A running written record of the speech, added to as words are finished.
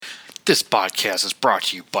This podcast is brought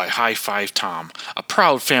to you by High5Tom, a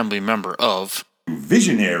proud family member of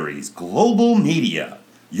Visionaries Global Media,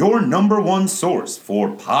 your number one source for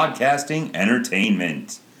podcasting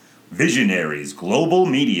entertainment. Visionaries Global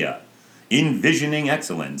Media, envisioning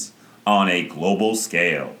excellence on a global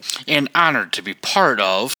scale. and honored to be part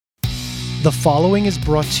of The following is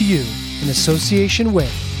brought to you in association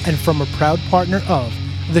with and from a proud partner of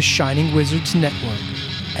the Shining Wizards Network.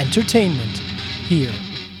 Entertainment here.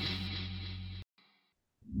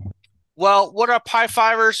 Well, what up, High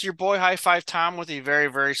Fivers? Your boy High5Tom with a very,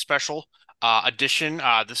 very special edition.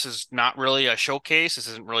 This is not really a showcase. This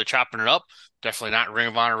isn't really chopping it up. Definitely not Ring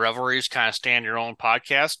of Honor Revelries, kind of stand your own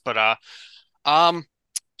podcast. But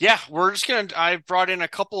yeah, we're just gonna. I brought in a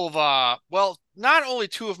couple of well, not only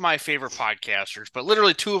two of my favorite podcasters, but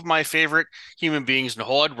literally two of my favorite human beings in the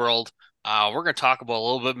whole wide world. We're going to talk about a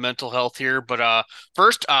little bit of mental health here, but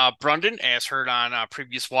first, Brendan, as heard on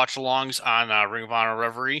previous watch-alongs on Ring of Honor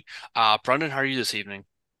Reverie. Brendan, how are you this evening?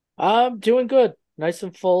 I'm doing good. Nice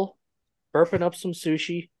and full. Burping up some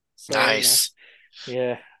sushi. So, Nice.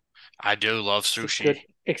 Yeah. I do love It's sushi. good.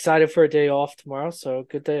 Excited for a day off tomorrow, so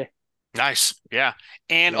good day. Nice. Yeah.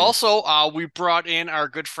 And Yeah. also, we brought in our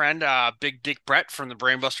good friend, Big Dick Brett from the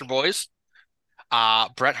Brainbuster Boys.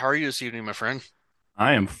 Brett, how are you this evening, my friend?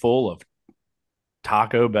 I am full of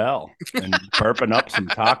Taco Bell and burping up some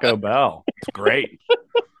Taco Bell. It's great.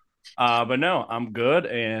 But no, I'm good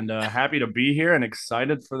and happy to be here and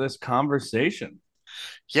excited for this conversation.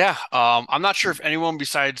 Yeah. I'm not sure if anyone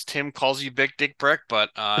besides Tim calls you Big Dick Brett,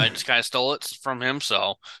 but I just kind of stole it from him.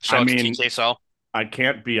 So shout out to TK So. I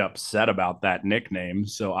can't be upset about that nickname,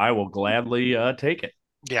 so I will gladly take it.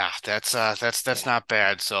 Yeah, that's not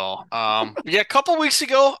bad. So, yeah, a couple weeks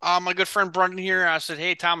ago, my good friend Brendan here, I said,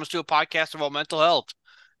 "Hey, Tom, let's do a podcast about mental health,"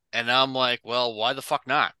 and I'm like, "Well, why the fuck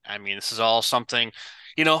not?" I mean, this is all something,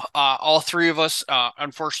 all three of us,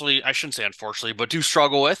 unfortunately, I shouldn't say unfortunately, but do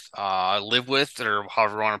struggle with, live with, or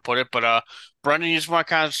however you want to put it. But, Brendan, you just want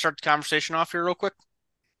to kind of start the conversation off here real quick?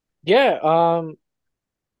 Yeah,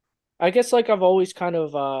 I guess like I've always kind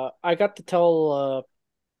of I got to tell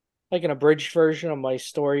like an abridged version of my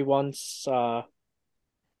story once. I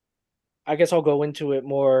guess I'll go into it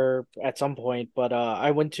more at some point, but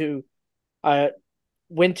I went to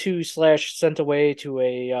slash sent away to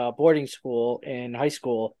a boarding school in high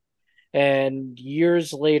school. And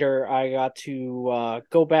years later, I got to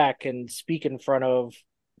go back and speak in front of,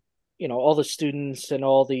 all the students and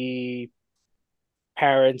all the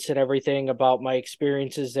parents and everything about my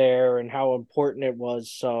experiences there and how important it was.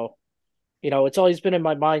 So, it's always been in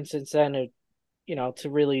my mind since then, to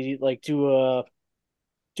really like do a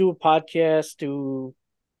podcast, do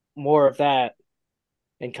more of that,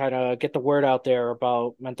 and kind of get the word out there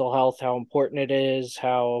about mental health, how important it is,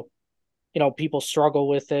 how people struggle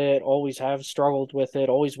with it, always have struggled with it,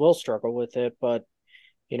 always will struggle with it, but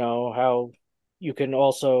how you can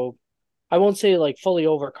also, I won't say like fully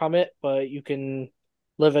overcome it, but you can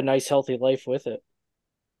live a nice healthy life with it.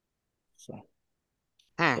 So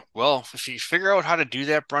Well, if you figure out how to do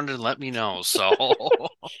that, Brendan, let me know. So,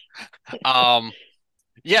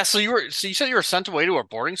 yeah. So you said you were sent away to a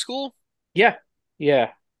boarding school? yeah.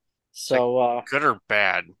 So Good or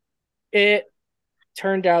bad? it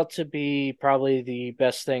turned out to be probably the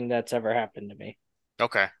best thing that's ever happened to me.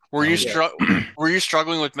 Okay. Were you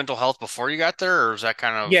struggling with mental health before you got there, or was that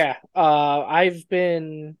kind of Yeah. I've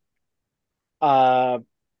been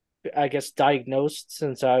I guess diagnosed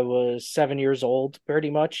since I was 7 years old,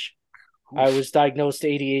 pretty much. I was diagnosed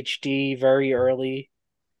ADHD very early.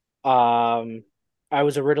 I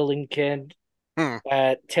was a Ritalin kid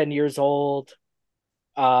at 10 years old.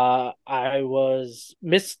 I was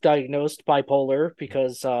misdiagnosed bipolar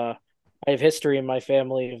because I have history in my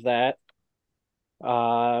family of that.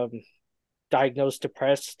 Diagnosed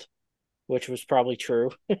depressed, which was probably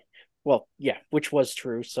true. Well, yeah, which was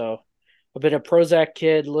true. So I've been a Prozac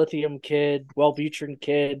kid, lithium kid, Wellbutrin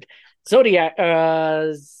kid, Zodiac,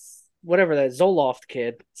 whatever that Zoloft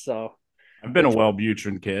kid. So I've been a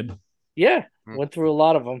Wellbutrin kid. Yeah, went through a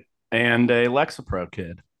lot of them. And a Lexapro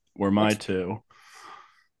kid were my two.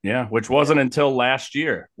 Yeah, which wasn't until last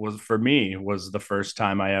year was the first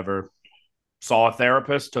time I ever saw a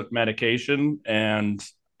therapist, took medication, and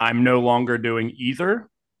I'm no longer doing either.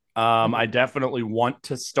 I definitely want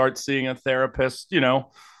to start seeing a therapist,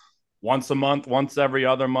 once a month, once every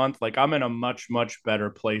other month. Like I'm in a much, much better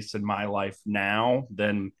place in my life now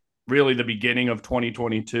than really the beginning of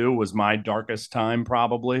 2022 was my darkest time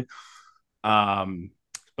probably.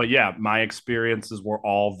 But yeah, my experiences were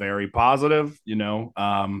all very positive.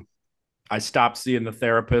 I stopped seeing the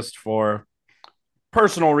therapist for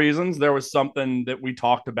personal reasons. There was something that we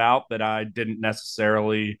talked about that I didn't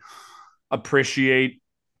necessarily appreciate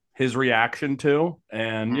his reaction to.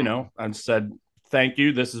 And, Hmm. I said, thank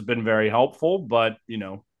you. This has been very helpful, but,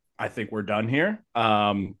 I think we're done here.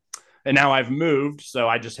 And now I've moved, so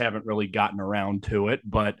I just haven't really gotten around to it.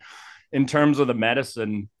 But in terms of the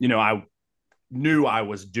medicine, I knew I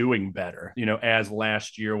was doing better, as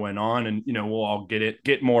last year went on. And, we'll all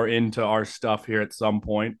get more into our stuff here at some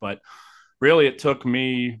point. But really it took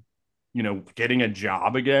me, getting a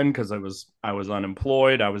job again because I was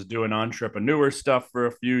unemployed. I was doing entrepreneur stuff for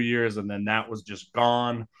a few years, and then that was just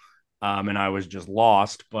gone. And I was just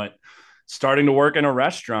lost. But starting to work in a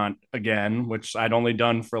restaurant again, which I'd only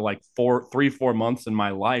done for like 4 months in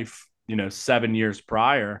my life, 7 years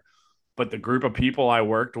prior. But the group of people I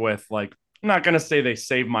worked with, like, I'm not going to say they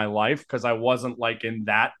saved my life because I wasn't like in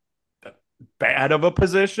that bad of a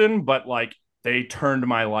position, but like they turned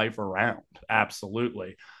my life around.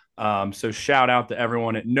 Absolutely. So shout out to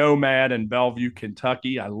everyone at Nomad in Bellevue,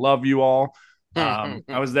 Kentucky. I love you all.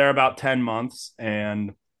 I was there about 10 months,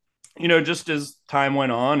 and just as time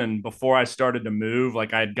went on and before I started to move,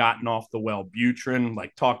 like I had gotten off the Wellbutrin,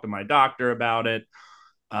 like talked to my doctor about it.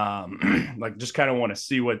 Like just kind of want to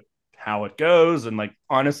see how it goes. And like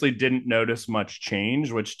honestly didn't notice much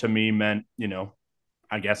change, which to me meant,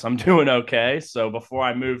 I guess I'm doing okay. So before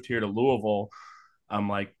I moved here to Louisville, I'm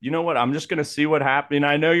like, you know what? I'm just gonna see what happens.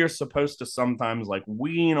 I know you're supposed to sometimes like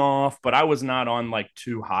wean off, but I was not on like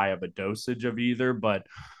too high of a dosage of either. But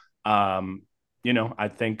um, I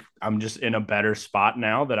think I'm just in a better spot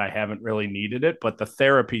now that I haven't really needed it. But the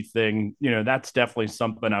therapy thing, that's definitely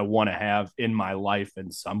something I want to have in my life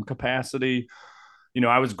in some capacity.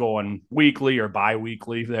 I was going weekly or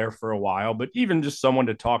bi-weekly there for a while, but even just someone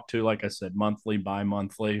to talk to, like I said, monthly,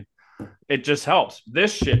 bi-monthly, it just helps.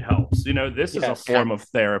 This shit helps. This is a Yes. form of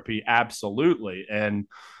therapy, absolutely. And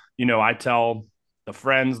I tell the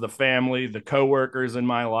friends, the family, the coworkers in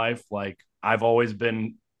my life, like I've always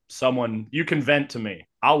been someone you can vent to me.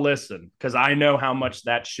 I'll listen because I know how much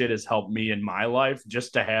that shit has helped me in my life.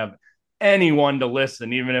 Just to have anyone to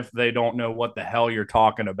listen, even if they don't know what the hell you're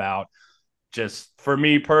talking about, just for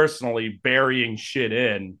me personally, burying shit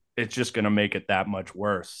in, it's just going to make it that much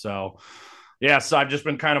worse. So, yeah, so I've just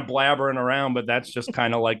been kind of blabbering around, but that's just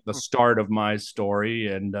kind of like the start of my story.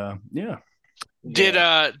 And yeah.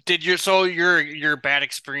 Yeah. Did your bad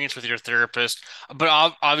experience with your therapist, but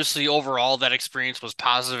obviously overall that experience was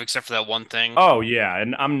positive except for that one thing. Oh yeah,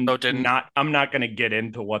 and So it didn't. I'm not going to get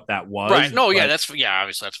into what that Right. was, No, yeah, but that's yeah,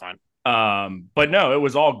 obviously that's fine. but no, it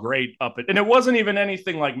was all great and it wasn't even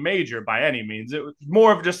anything like major by any means. It was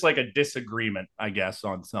more of just like a disagreement, I guess,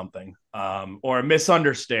 on something, or a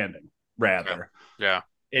misunderstanding Yeah. rather. Yeah.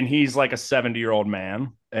 And he's like a 70-year-old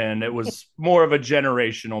man, and it was more of a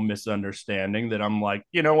generational misunderstanding that I'm like,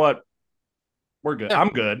 you know what, we're good. Yeah. I'm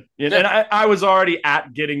good. And Yeah. I was already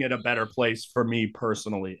at getting it a better place for me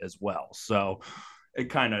personally as well. So it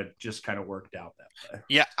kind of worked out that way.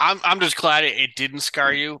 Yeah, I'm just glad it didn't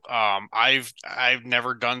scar you. I've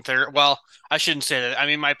never done therapy. Well, I shouldn't say that. I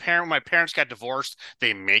mean, my parents got divorced.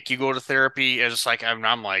 They make you go to therapy. It's just like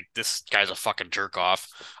I'm like this guy's a fucking jerk off.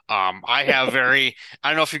 I have very I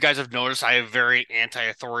don't know if you guys have noticed I have very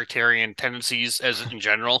anti-authoritarian tendencies as in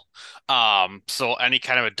general. So any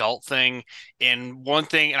kind of adult thing and one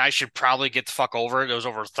thing, and I should probably get the fuck over it. It was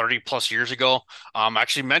over 30 plus years ago. I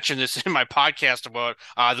actually mentioned this in my podcast about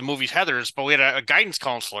the movie Heathers, but we had a guidance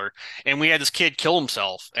counselor and we had this kid kill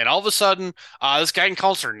himself. And all of a sudden, this guidance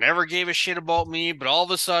counselor never gave a shit about me, but all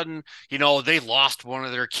of a sudden, they lost one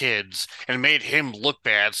of their kids and made him look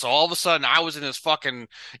bad. So all of a sudden, I was in his fucking,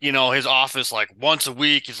 his office like once a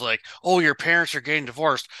week. He's like, "Oh, your parents are getting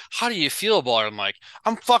divorced. How do you feel about it?" I'm like,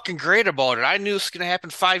 "I'm fucking great about it. I knew this was gonna happen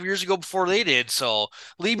 5 years ago before they did. So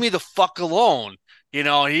leave me the fuck alone."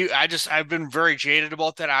 I've been very jaded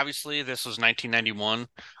about that. Obviously, this was 1991. Do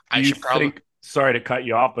I you should probably, think, sorry to cut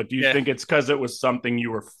you off, but do you yeah. think it's because it was something you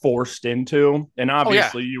were forced into? And Oh yeah,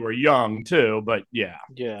 obviously you were young too, but yeah,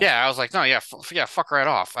 Yeah. yeah. I was like, no, yeah, yeah, fuck right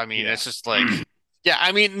off. I mean, yeah. it's just like, yeah.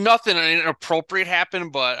 I mean, nothing inappropriate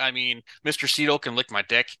happened, but I mean, Mr. Cito can lick my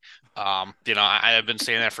dick. I have been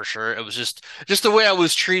saying that for sure. It was just the way I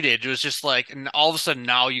was treated. It was just like, and all of a sudden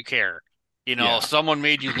now you care. Yeah. Someone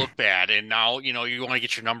made you look bad, and now you want to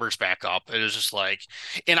get your numbers back up. It was just like,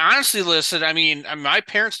 and honestly, listen, my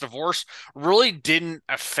parents' divorce really didn't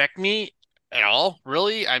affect me at all.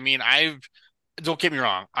 Really, I mean, I've don't get me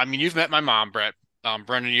wrong. I mean, you've met my mom, Brett.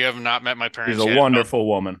 Brendan, you have not met my She's parents a yet. wonderful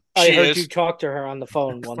woman. I She heard you is. talk to her on the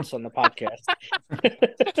phone once on the podcast.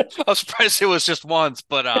 I'm surprised it was just once,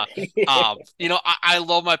 but I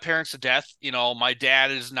love my parents to death. My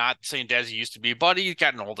dad is not the same dad as he used to be, but he's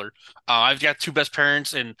gotten older. I've got two best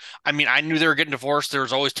parents, and I mean, I knew they were getting divorced. There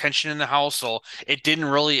was always tension in the house, so it didn't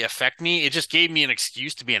really affect me. It just gave me an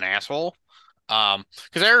excuse to be an asshole.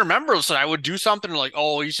 Because I remember, so I would do something like,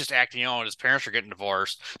 oh, he's just acting out. His parents are getting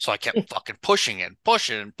divorced, so I kept fucking pushing and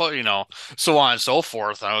pushing and so on and so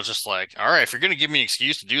forth. And I was just like, all right, if you're gonna give me an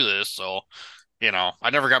excuse to do this, so I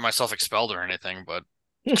never got myself expelled or anything, but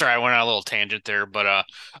sorry, I went on a little tangent there. No But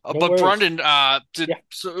worries. Brendan, Yeah,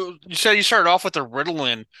 so you said you started off with the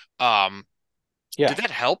Ritalin. Um, yeah. did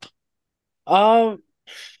that help? Um,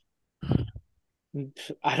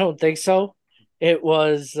 I don't think so. It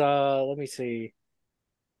was let me see,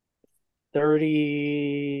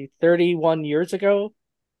 31 years ago.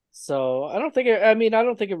 So I don't think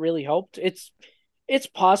it really helped. It's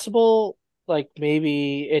possible like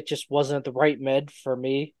maybe it just wasn't the right med for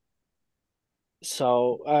me.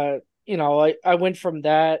 So I went from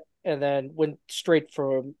that and then went straight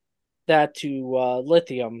from that to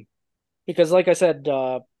lithium because like I said,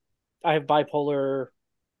 I have bipolar.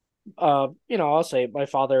 I'll say my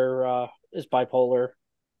father is bipolar.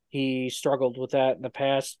 He struggled with that in the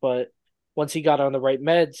past, but once he got on the right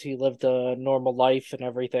meds, he lived a normal life and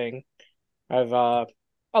everything. I have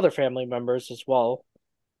other family members as well,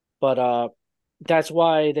 but that's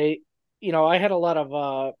why I had a lot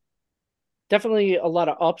of definitely a lot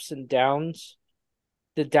of ups and downs.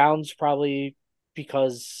 The downs probably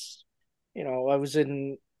because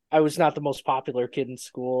I was not the most popular kid in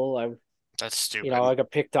school. That's stupid. I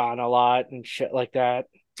got picked on a lot and shit like that.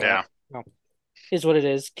 But Yeah. is what it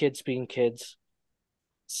is. Kids being kids.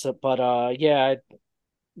 So, but yeah,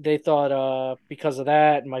 they thought because of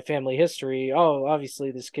that and my family history, oh,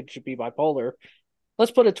 obviously this kid should be bipolar.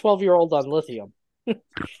 Let's put a 12-year-old on lithium. He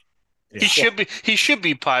Yeah. So should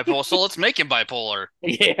be bipolar, so let's make him bipolar.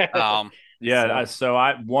 yeah, Um, Yeah, so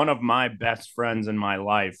I one of my best friends in my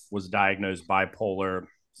life was diagnosed bipolar. It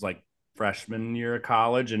was like freshman year of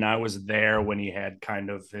college, and I was there when he had kind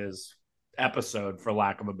of his episode, for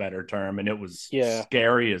lack of a better term, and it was yeah,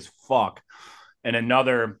 scary as fuck. And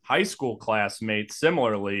another high school classmate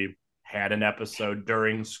similarly had an episode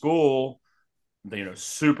during school,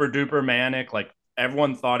 super duper manic. Like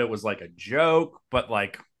everyone thought it was like a joke, but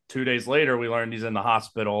like 2 days later, we learned he's in the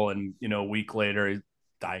hospital, and a week later, he's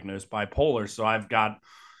diagnosed bipolar. So I've got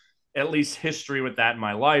at least history with that in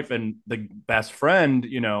my life. And the best friend,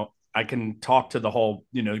 I can talk to the whole,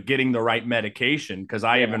 getting the right medication because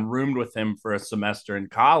I yeah, even roomed with him for a semester in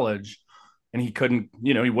college, and he couldn't,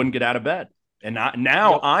 he wouldn't get out of bed. And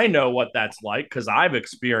now yep, I know what that's like because I've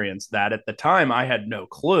experienced that. At the time, I had no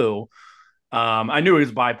clue. I knew he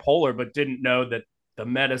was bipolar, but didn't know that the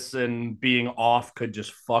medicine being off could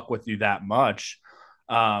just fuck with you that much.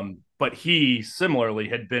 But he similarly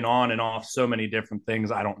had been on and off so many different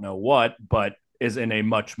things. I don't know what, but is in a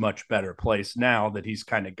much, much better place now that he's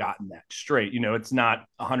kind of gotten that straight. It's not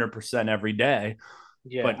 100% every day,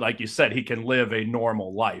 but yeah. like you said, he can live a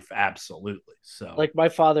normal life. Absolutely. So, Like my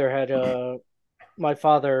father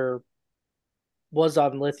was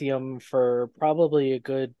on lithium for probably a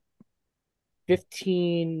good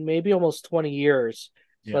 15, maybe almost 20 years.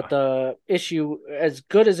 But yeah, the issue, as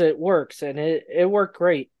good as it works, and it worked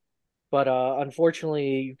great, but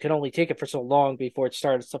unfortunately, you can only take it for so long before it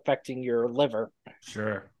starts affecting your liver.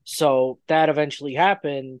 sure. So that eventually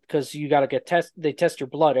happened because you got to they test your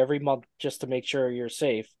blood every month just to make sure you're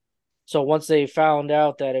safe. So once they found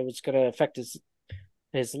out that it was going to affect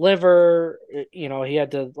his liver, he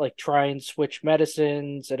had to like try and switch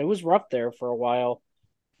medicines, and it was rough there for a while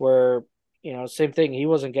where same thing, he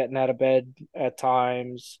wasn't getting out of bed at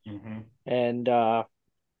times, Mm-hmm. and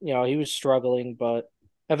he was struggling, but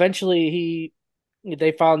eventually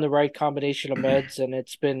they found the right combination of meds, and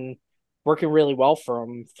it's been working really well for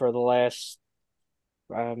him for the last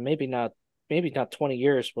maybe not 20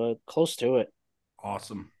 years, but close to it.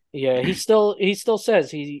 Awesome. Yeah, he still says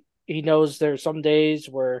he knows there's some days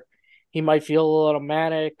where he might feel a little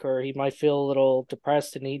manic or he might feel a little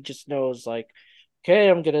depressed, and he just knows like, okay,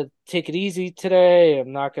 I'm gonna take it easy today.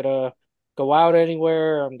 I'm not gonna go out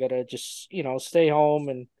anywhere. I'm gonna just stay home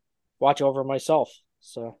and watch over myself.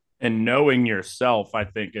 So And knowing yourself, I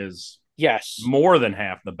think, is yes, more than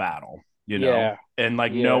half the battle, yeah, and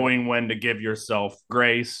like yeah, knowing when to give yourself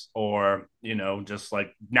grace or, just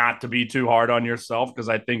like not to be too hard on yourself. Cause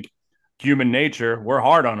I think human nature, we're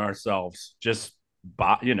hard on ourselves.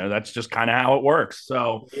 That's just kind of how it works.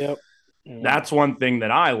 So yep, yep, that's one thing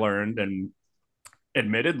that I learned. And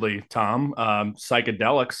admittedly, Tom,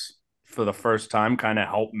 psychedelics for the first time kind of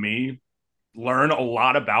helped me learn a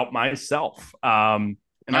lot about myself. And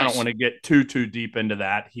I don't Nice. want to get too deep into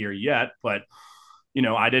that here yet, but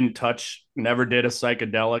I didn't never did a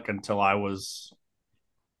psychedelic until I was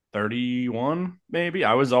 31, maybe.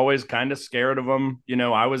 I was always kind of scared of them.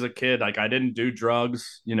 I was a kid, like I didn't do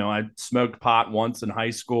drugs. I smoked pot once in high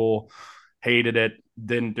school, hated it,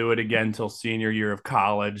 didn't do it again until senior year of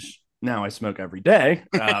college. Now I smoke every day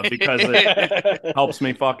because it helps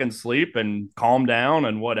me fucking sleep and calm down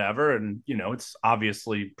and whatever. And, it's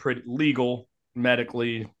obviously pretty legal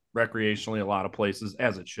medically, recreationally, a lot of places,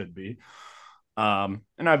 as it should be. And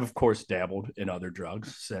I've, of course, dabbled in other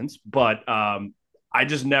drugs since, but I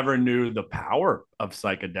just never knew the power of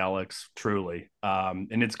psychedelics truly.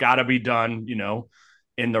 And it's got to be done,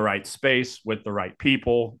 in the right space with the right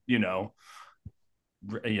people, I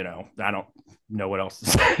don't know what else to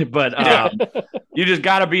say, but you just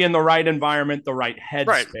got to be in the right environment, the right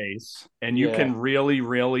Right. headspace, and you Yeah. can really,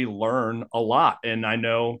 really learn a lot. And I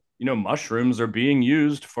know, mushrooms are being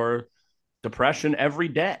used for depression every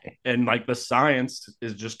day. And like the science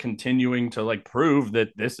is just continuing to like prove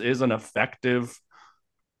that this is an effective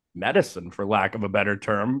medicine, for lack of a better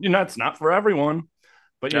term. It's not for everyone,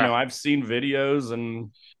 but Yeah. I've seen videos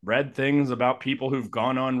and read things about people who've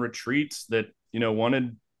gone on retreats that,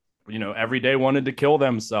 wanted, every day wanted to kill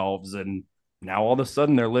themselves. And now all of a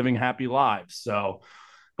sudden they're living happy lives. So,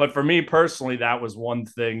 but for me personally, that was one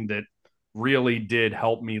thing that really did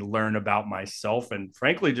help me learn about myself and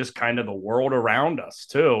frankly, just kind of the world around us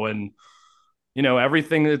too. And,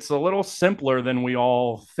 everything, it's a little simpler than we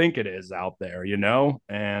all think it is out there,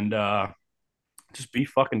 and, just be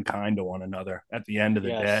fucking kind to one another at the end of the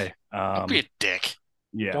Yes. day. Don't be a dick.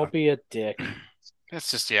 Yeah. Don't be a dick.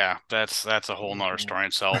 That's just yeah. That's a whole nother story in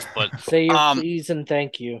itself. But Say your um, please and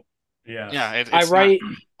thank you. yeah, Yes. I it's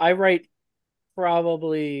not. write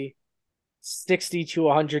probably 60 to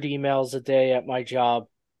 100 emails a day at my job,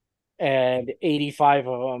 and 85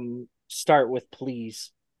 of them start with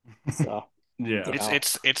please. So, Yeah. you It's know,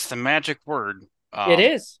 it's it's the magic word. it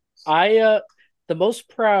is. The most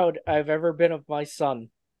proud I've ever been of my son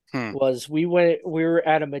Hmm. was we were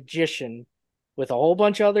at a magician with a whole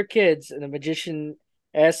bunch of other kids, and the magician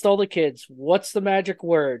asked all the kids, "What's the magic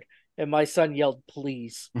word?" And my son yelled,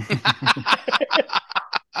 "Please."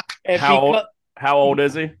 And how because how old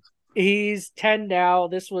is he? he's 10 now,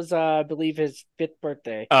 this was I believe his fifth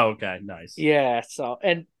birthday. Oh, okay, nice. Yeah, so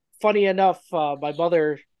and funny enough, my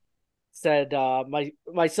mother said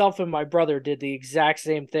myself and my brother did the exact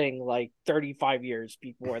same thing like 35 years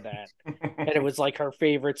before that. And it was like her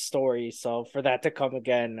favorite story. So for that to come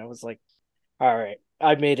again, I was like, all right,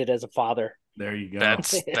 I made it as a father. There you go.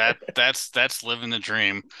 That's living the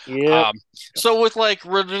dream. Yep. Um, so with like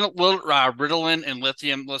Ritalin and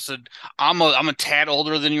lithium, listen, I'm a tad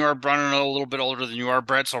older than you are, Brennan, a little bit older than you are,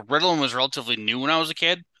 Brett. So Ritalin was relatively new when I was a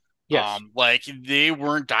kid. Yes. Like they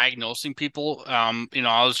weren't diagnosing people.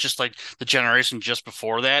 I was just like the generation just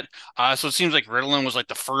before that. So it seems like Ritalin was like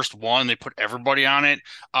the first one. They put everybody on it.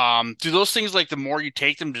 Do those things like the more you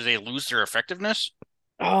take them, do they lose their effectiveness?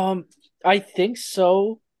 Um, I think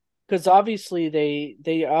so, because obviously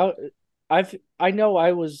I know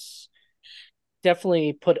I was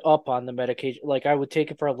definitely put up on the medication. Like I would take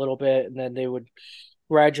it for a little bit, and then they would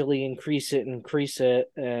gradually increase it,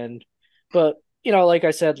 and but like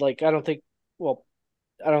I said, like well,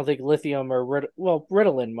 I don't think lithium or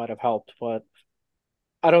Ritalin might have helped, but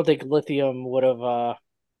I don't think lithium would have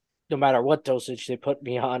no matter what dosage they put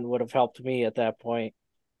me on would have helped me at that point.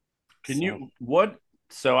 Can So you what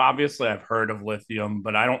so obviously I've heard of lithium,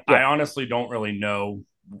 but I yeah, honestly don't really know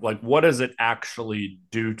like what does it actually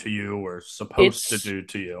do to you or supposed to it's do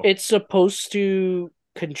to you? it's supposed to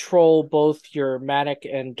control both your manic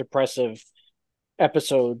and depressive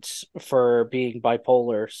episodes for being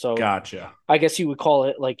bipolar. So Gotcha. I guess you would call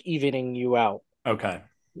it like evening you out. Okay.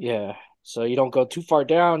 Yeah. So you don't go too far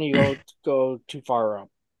down, you go too far up.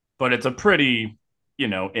 But it's a pretty,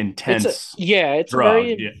 intense It's a drug,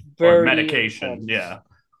 very yeah, or very medication. intense Yeah.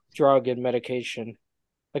 drug and medication.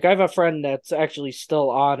 Like I have a friend that's actually still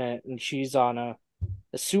on it, and she's on a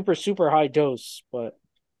super super high dose, but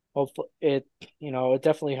hopefully it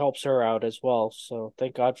definitely helps her out as well. So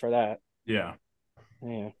thank God for that. Yeah.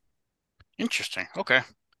 Yeah. Interesting. Okay.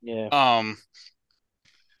 Yeah. Um,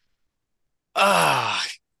 uh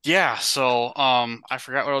yeah, so I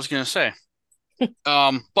forgot what I was gonna say.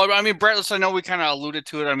 But I mean, Brett, listen, I know we kind of alluded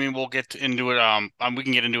to it. I mean, we'll into it. We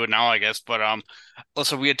can get into it now, I guess. But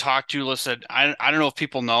listen, we had talked to. Listen, I don't know if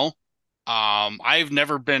people know. I've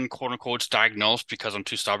never been quote unquote diagnosed because I'm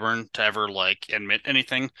too stubborn to ever like admit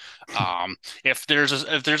anything. If there's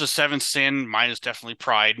a seventh sin, mine is definitely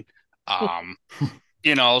pride. Um,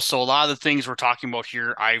 so a lot of the things we're talking about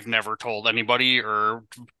here, I've never told anybody or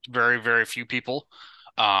very, very few people.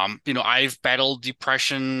 I've battled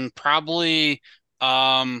depression probably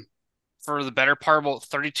um for the better part about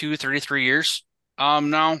 32, 33 years now.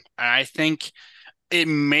 And I think it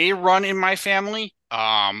may run in my family.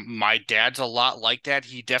 My dad's a lot like that.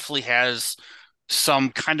 He definitely has some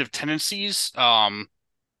kind of tendencies.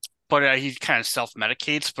 But he kind of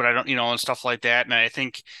self-medicates, but I don't, and stuff like that. And I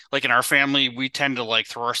think like in our family, we tend to like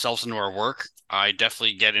throw ourselves into our work. I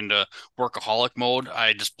definitely get into workaholic mode.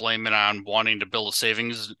 I just blame it on wanting to build a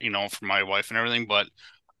savings, for my wife and everything. But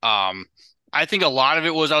um, I think a lot of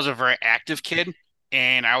it was I was a very active kid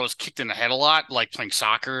and I was kicked in the head a lot, like playing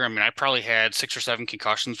soccer. I mean, I probably had 6 or 7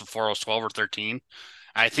 concussions before I was 12 or 13.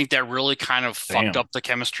 I think that really kind of fucked Damn. up the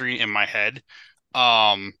chemistry in my head.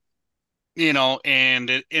 Um, and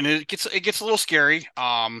it gets a little scary.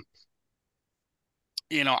 I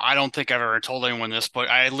don't think I've ever told anyone this, but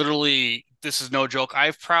I literally, this is no joke.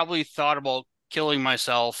 I've probably thought about killing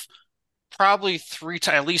myself probably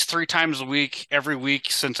at least 3 times a week, every week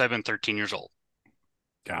since I've been 13 years old.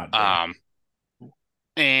 God damn. Um,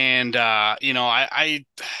 and I've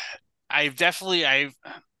definitely, I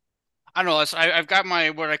don't know. I've got my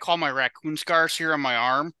what I call my raccoon scars here on my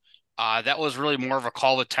arm. That was really more of a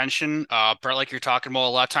call of attention. But like you're talking about, a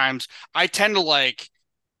lot of times I tend to like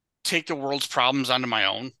take the world's problems onto my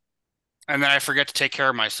own, and then I forget to take care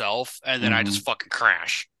of myself, and then I just Mhm. fucking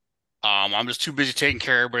crash. I'm just too busy taking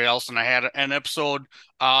care of everybody else. And I had an episode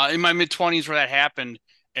in my mid 20s where that happened.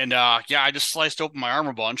 And yeah, I just sliced open my arm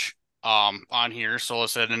a bunch on here. So I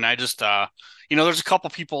said, and I just there's a couple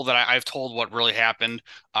people that I've told what really happened.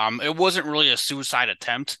 It wasn't really a suicide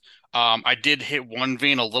attempt. I did hit one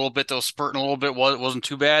vein a little bit, though, spurting a little bit. Wasn't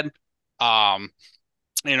too bad. Um,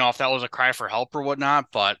 if that was a cry for help or whatnot,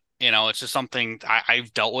 but it's just something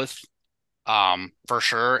I've dealt with for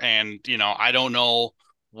sure. And I don't know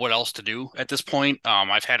what else to do at this point.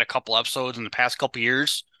 I've had a couple episodes in the past couple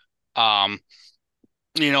years, um,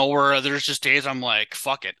 where there's just days I'm like,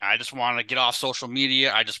 fuck it. I just want to get off social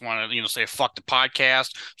media. I just want to, say fuck the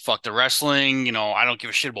podcast, fuck the wrestling. I don't give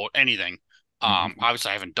a shit about anything. Mhm.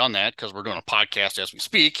 Obviously I haven't done that because we're doing a podcast as we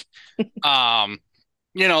speak. Um,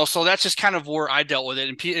 so that's just kind of where I dealt with it.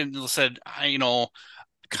 And said,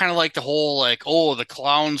 kind of like the whole like, oh, the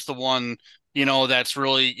clown's the one, that's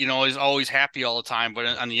really, is always happy all the time, but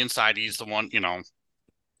on the inside he's the one.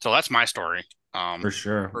 So that's my story. For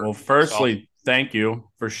sure. For Well, myself. firstly, thank you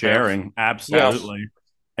for Yeah. sharing. Yes. Absolutely.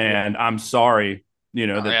 Yeah. And I'm sorry, that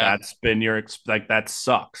Yeah. that's been like that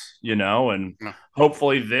sucks, and No.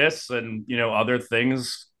 hopefully this and, other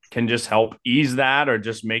things can just help ease that or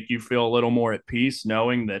just make you feel a little more at peace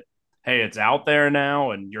knowing that, hey, it's out there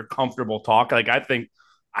now and you're comfortable talking. Like I think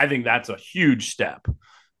that's a huge step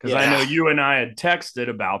because I Yes. know Yeah. you and I had texted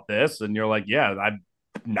about this and you're like, yeah, I've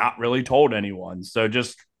not really told anyone. So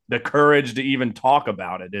just the courage to even talk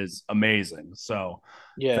about it is amazing. So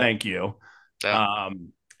Yeah. thank you. Yeah.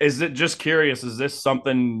 Um, is it just curious? Is this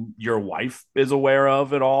something your wife is aware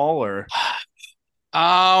of at all, or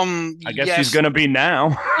I guess she's Yes. going to be now?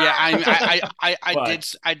 Yeah. I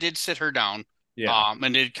But did sit her down, yeah,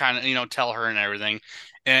 and did kind of, tell her and everything.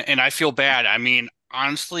 And I feel bad. I mean,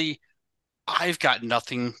 honestly, I've got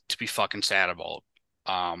nothing to be fucking sad about.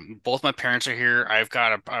 Both my parents are here. I've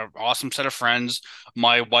got a awesome set of friends.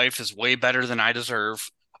 My wife is way better than I deserve.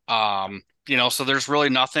 So there's really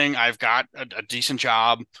nothing. I've got a decent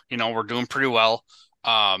job. We're doing pretty well.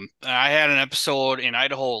 And I had an episode in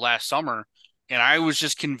Idaho last summer, and I was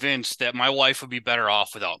just convinced that my wife would be better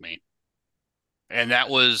off without me. And that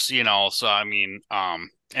was, so I mean,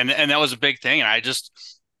 and that was a big thing. And I just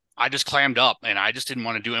clammed up, and I just didn't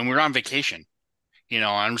want to do it. And we were on vacation.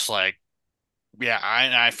 I'm just like, yeah,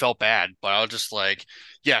 I felt bad, but I was just like,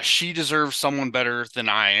 yeah, she deserves someone better than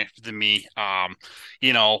me.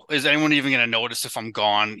 Is anyone even gonna notice if I'm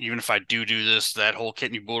gone, even if I do this, that whole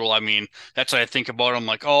kit and boodle? I mean, that's what I think about. I'm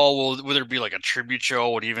like, oh, well, would there be like a tribute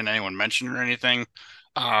show? Would even anyone mention or anything?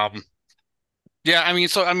 Um, yeah, I mean,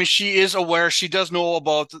 so I mean, she is aware. She does know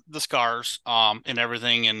about the scars, and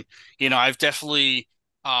everything, and I've definitely,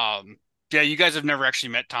 um, yeah, you guys have never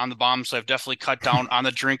actually met Tom the Bomb, so I've definitely cut down on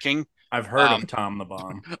the drinking. I've heard Um, of Tom the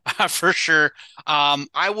Bomb. for sure.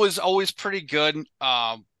 I was always pretty good,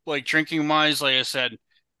 like drinking wise. Like I said,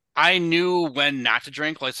 I knew when not to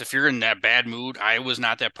drink. Like if you're in that bad mood, I was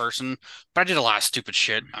not that person. But I did a lot of stupid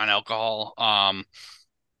shit on alcohol.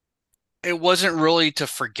 it wasn't really to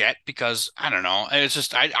forget because I don't know. It's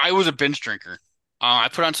just I was a binge drinker. I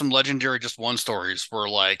put on some legendary just one stories where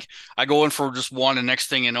like I go in for just one, and next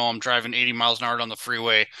thing you know, I'm driving 80 miles an hour down the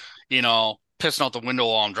freeway, pissing out the window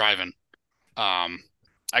while I'm driving. Um,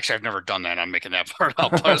 Actually, I've never done that. I'm making that part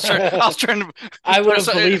up. But I was trying to, I would but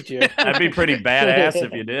have believed you. That'd be pretty badass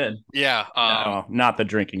if you did. yeah. No, not the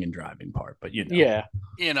drinking and driving part, but Yeah.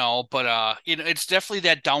 It's definitely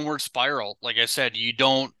that downward spiral. Like I said, you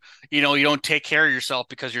don't take care of yourself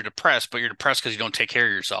because you're depressed, but you're depressed because you don't take care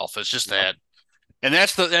of yourself. It's just that, and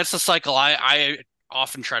that's the cycle I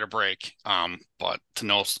often try to break. But to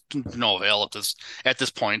no avail at this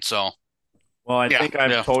point. So Well, yeah,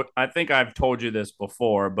 yeah. I think I've told you this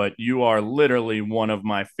before, but you are literally one of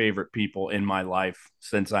my favorite people in my life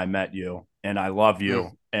since I met you, and I love Mm.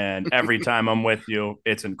 you. And every time I'm with you,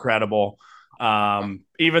 it's incredible.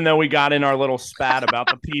 Even though we got in our little spat about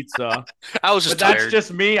the pizza, I was but just that's tired.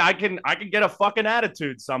 just me. I can get a fucking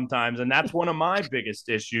attitude sometimes, and that's one of my biggest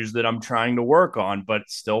issues that I'm trying to work on, but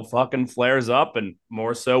still fucking flares up, and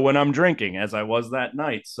more so when I'm drinking, as I was that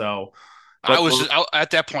night. So, I but was for just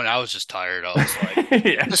at that point. I was just tired. I was like,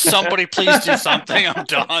 yeah. somebody please do something. I'm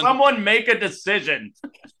done. Someone make a decision.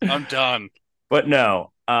 I'm done. But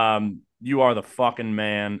no, you are the fucking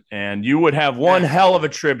man, and you would have one Yeah. hell of a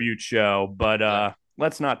tribute show. But Yeah.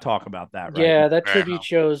 let's not talk about that right now. Yeah, that Yeah. tribute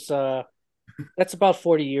shows that's about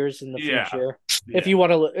 40 years in the Yeah, future. yeah. If you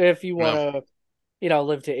want Well, to,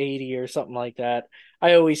 live to 80 or something like that.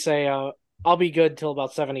 I always say I'll be good till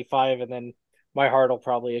about 75 and then my heart will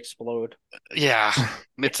probably explode. yeah.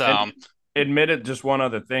 It's And admit it, just one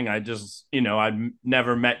other thing. I'd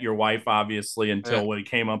never met your wife, obviously, yeah. until we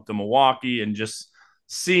came up to Milwaukee, and just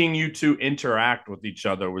seeing you two interact with each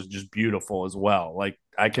other was just beautiful as well. Like,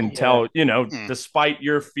 I can Yeah. tell, Hmm. despite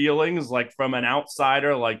your feelings, like from an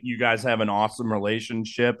outsider, like you guys have an awesome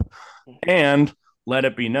relationship. And let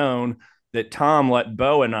it be known that Tom let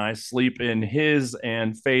Bo and I sleep in his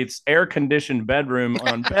and Faith's air conditioned bedroom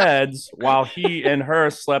on beds while he and her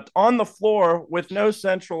slept on the floor with no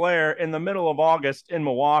central air in the middle of August in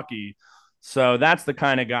Milwaukee. So that's the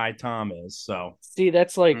kind of guy Tom is. So, See,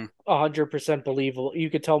 that's like Hmm. 100% believable. You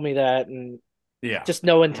could tell me that, and yeah. just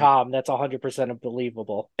knowing Hmm. Tom, that's 100%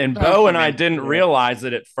 believable. And Well, Bo I and I mean, didn't Yeah. realize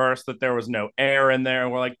it at first that there was no air in there.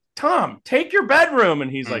 And we're like, Tom, take your bedroom. And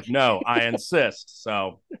he's hmm. like, no, I insist.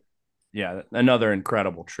 So, yeah, another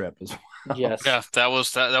incredible trip as well. Yes. Yeah, that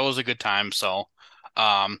was a good time. So,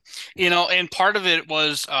 um, and part of it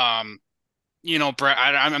was, Brett,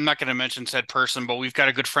 I'm not going to mention said person, but we've got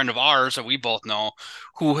a good friend of ours that we both know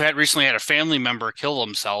who had recently had a family member kill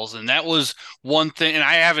themselves. And that was one thing. And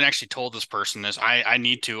I haven't actually told this person this. I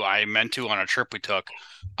need to. I meant to on a trip we took.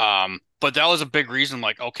 But that was a big reason.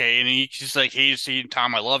 Like, okay. And he's like, hey, see,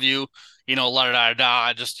 Tom, I love you. La da da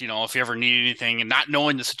da. Just, if you ever need anything and not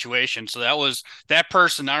knowing the situation. So that was that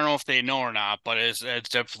person. I don't know if they know or not, but it's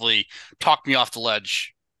definitely talked me off the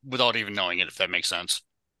ledge without even knowing it, if that makes sense.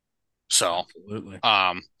 So. Absolutely.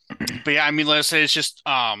 Um, but yeah, I mean, let's say it's just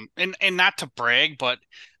and not to brag, but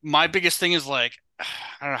my biggest thing is like, I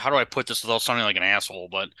don't know, how do I put this without sounding like an asshole,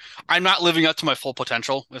 but I'm not living up to my full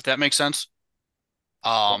potential, if that makes sense.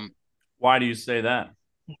 Um, Why do you say that?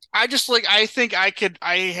 I just like I think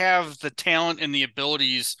I have the talent and the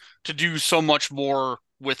abilities to do so much more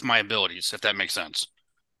with my abilities, if that makes sense.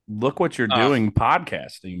 Look what you're Uh, doing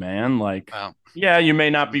podcasting, man. Like, well, yeah, you may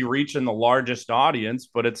not be reaching the largest audience,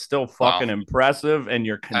 but it's still well, fucking impressive, and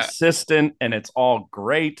you're I, consistent, and it's all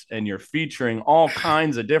great, and you're featuring all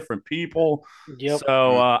kinds of different people. Yep. So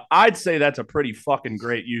mm, I'd say that's a pretty fucking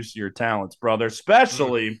great use of your talents, brother, mm,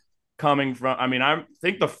 especially coming from, I mean, I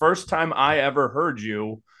think the first time I ever heard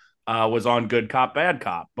you was on Good Cop, Bad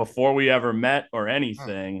Cop. Before we ever met or mm,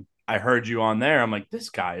 anything, I heard you on there. I'm like, this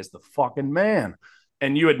guy is the fucking man.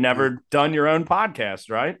 And you had mm, never done your own podcast,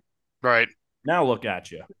 right? right. Now look at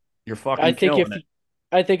you. You're I fucking think killing if it.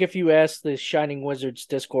 I think if you ask the Shining Wizards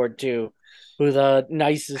Discord too, who the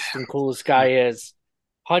nicest and coolest Mm. guy is,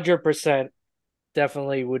 100%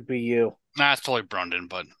 definitely would be you. Nah, it's totally Brundon,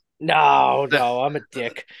 but No, no, I'm a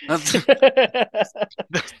dick. But Yeah.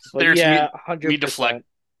 there's me yeah, me deflect,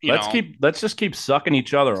 100%. you know. Let's just keep sucking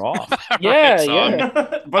each other off. Right. Yeah, So yeah,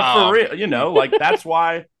 But for um real, like that's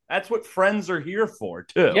what friends are here for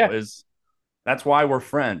too, yeah, is that's why we're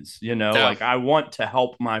friends, yeah, like I want to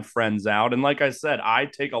help my friends out. And like I said, I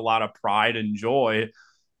take a lot of pride and joy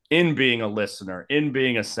in being a listener, in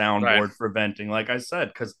being a right. soundboard for venting, like I said,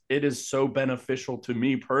 because it is so beneficial to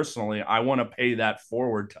me personally. I want to pay that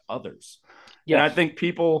forward to others. And yeah, I think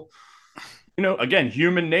people, again,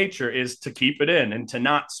 human nature is to keep it in and to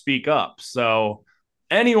not speak up. So,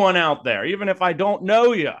 anyone out there, even if I don't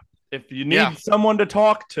know you, if you Yeah. need someone to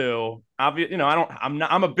talk to,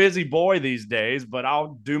 I'm a busy boy these days, but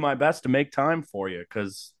I'll do my best to make time for you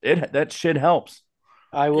because that shit helps.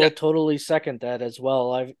 I Yeah. will totally second that as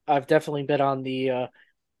well. I've definitely been on the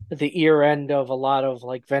ear end of a lot of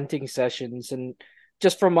like venting sessions, and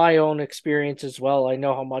just from my own experience as well, I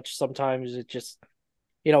know how much sometimes it just,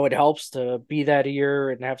 it helps to be that ear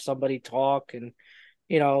and have somebody talk and,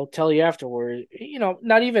 tell you afterward,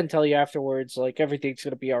 not even tell you afterwards like everything's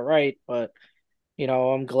going to be all right, but,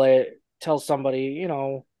 I'm glad, tell somebody,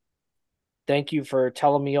 thank you for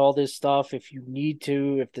telling me all this stuff. If you need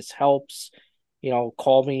to, if this helps,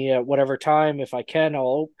 call me at whatever time. If I can,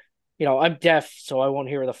 I'm deaf, so I won't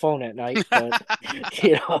hear the phone at night, but,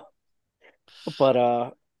 you know, but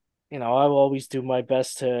I will always do my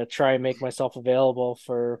best to try and make myself available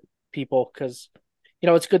for people because,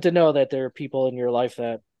 it's good to know that there are people in your life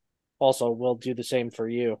that also will do the same for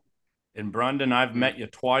you. And Brendan, I've Mm. met you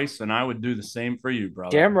twice, and I would do the same for you,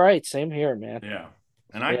 brother. Damn right. Same here, man. Yeah.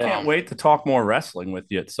 And I Yeah. can't wait to talk more wrestling with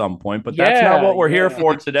you at some point, but that's not Yeah. what we're here Yeah.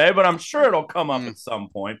 for today. But I'm sure it'll come up Mm. at some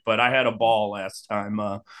point. But I had a ball last time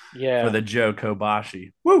for Yeah. the Joe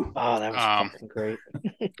Kobashi. Woo! Oh, that was Um, fucking great.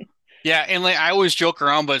 yeah, and like I always joke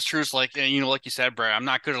around, but it's true. It's like, like you said, Brad, I'm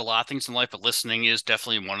not good at a lot of things in life, but listening is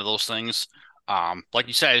definitely one of those things. Like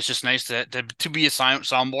you said, it's just nice to be a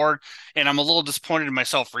soundboard, and I'm a little disappointed in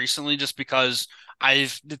myself recently just because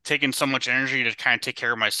I've taken so much energy to kind of take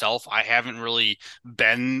care of myself. I haven't really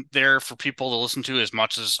been there for people to listen to as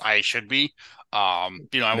much as I should be. I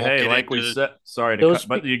But won't hey, get like we into said, sorry to Those cut,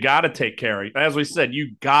 but you got to take care of, as we said,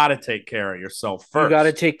 you got to take care of yourself You got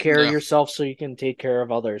to first. take care of the yourself so you can take care of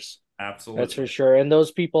others. That's for Absolutely. sure. And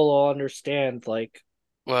those people will understand, like,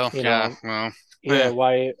 well, you yeah, know, well, yeah,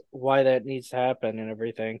 eh, why that needs to happen and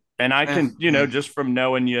everything. And I eh, can, mm, just from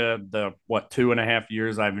knowing you, the what 2.5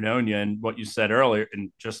 years I've known you, and what you said earlier,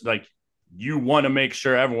 and just like you want to make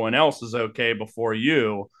sure everyone else is okay before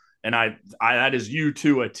you, and I that is you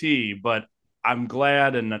to a T. But I'm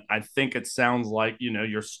glad, and I think it sounds like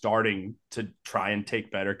you're starting to try and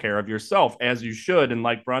take better care of yourself as you should. And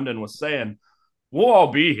like Brendan was saying, we'll all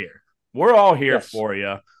be here. We're all here Yes. for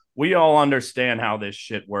you. We all understand how this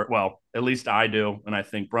shit works. Well, at least I do, and I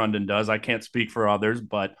think Brendan does. I can't speak for others,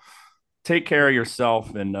 but take care of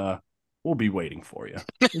yourself, and we'll be waiting for you.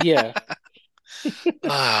 Yeah.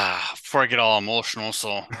 before I get all emotional,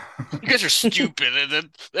 so you guys are stupid.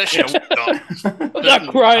 That shit's Yeah. dumb. I'm That- not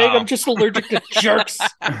crying. I'm Um, just allergic to jerks.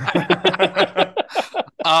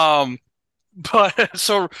 um, but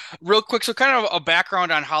so real quick, so kind of a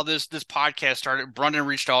background on how this podcast started. Brendan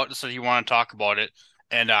reached out and said he wanted to talk about it,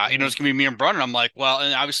 and it's gonna be me and Brendan. I'm like, well,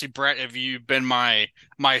 and obviously Brett, have you been my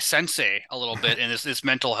sensei a little bit in this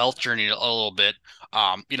mental health journey a little bit?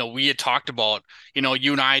 We had talked about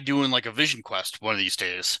you and I doing like a vision quest one of these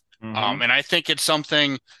days. Mm-hmm. And I think it's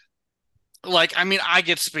something like, I mean, I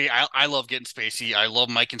love getting spacey. I love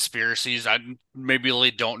my conspiracies. I maybe really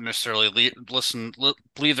don't necessarily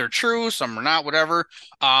believe they're true. Some are not, whatever.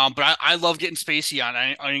 But I love getting spacey on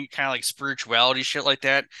any kind of like spirituality shit like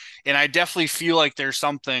that. And I definitely feel like there's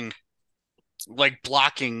something like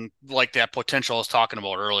blocking like that potential I was talking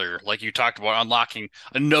about earlier. Like you talked about unlocking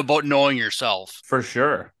about knowing yourself. For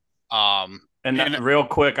sure. And And real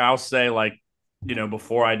quick, I'll say, like,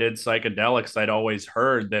 before I did psychedelics, I'd always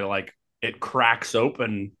heard that, like, it cracks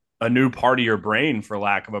open a new part of your brain, for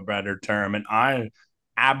lack of a better term. And I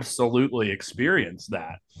absolutely experienced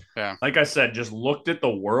that. yeah, Like I said, just looked at the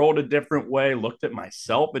world a different way, looked at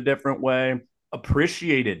myself a different way,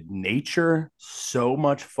 appreciated nature so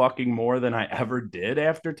much fucking more than I ever did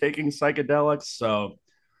after taking psychedelics. So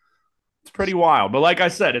it's pretty wild. But like I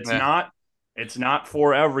said, yeah, it's not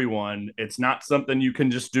for everyone. It's not something you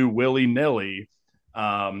can just do willy-nilly.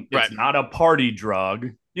 right. It's not a party drug.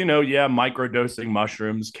 Yeah, microdosing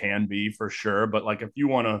mushrooms can be for sure, but like if you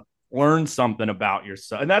want to learn something about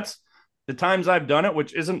yourself, and that's the times I've done it,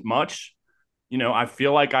 which isn't much, I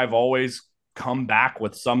feel like I've always come back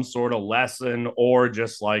with some sort of lesson or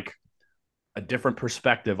just like a different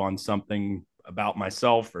perspective on something about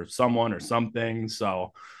myself or someone or something.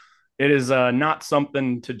 So it is not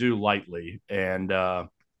something to do lightly. And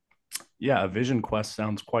yeah, a vision quest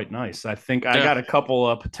sounds quite nice. I think I Yeah, got a couple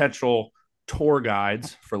of potential tour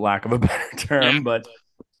guides, for lack of a better yeah. term, but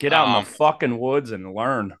get out in the Um, fucking woods and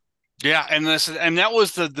learn. Yeah, and that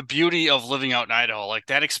was the beauty of living out in Idaho. Like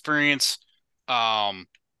that experience.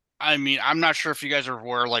 I mean, I'm not sure if you guys are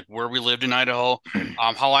aware, like where we lived in Idaho.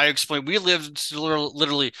 How I explained, we lived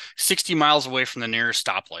literally 60 miles away from the nearest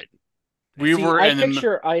stoplight. We See, were I in the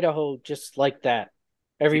picture Idaho just like that.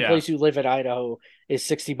 Every Yeah. place you live in Idaho is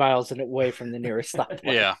 60 miles away from the nearest stoplight.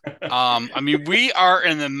 Yeah. I mean, we are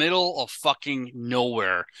in the middle of fucking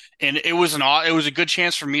nowhere, and it was a good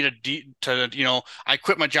chance for me to I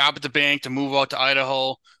quit my job at the bank to move out to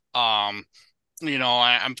Idaho. Um,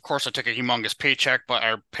 of course I took a humongous paycheck, but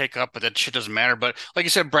or pay cut, but that shit doesn't matter. But like you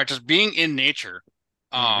said, Brett, just being in nature,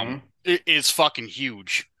 Mm-hmm. it is fucking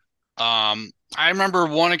huge. I remember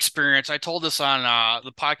one experience. I told this on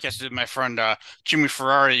the podcast with my friend Jimmy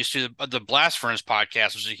Ferrari used to do the Blast Furnace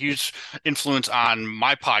podcast, which was a huge influence on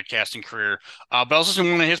my podcasting career. But I was listening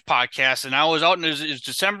to one of his podcasts, and I was out in it was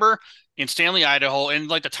December in Stanley, Idaho, and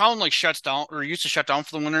like the town like shuts down or used to shut down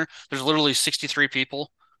for the winter. There's literally 63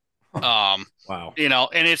 people. Um, Wow.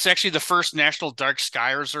 and it's actually the first national dark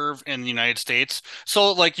sky reserve in the United States.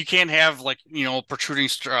 So like you can't have like, protruding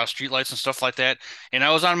street lights and stuff like that. And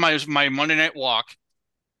I was on my Monday night walk,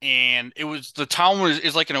 and the town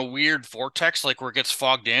is like in a weird vortex, like where it gets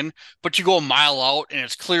fogged in, but you go a mile out and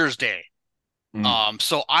it's clear as day. Mm.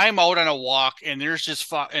 So I'm out on a walk, and there's just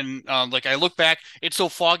fog, and like I look back, it's so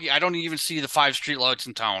foggy I don't even see the five street lights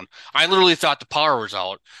in town. I literally thought the power was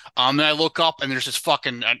out. Then I look up, and there's this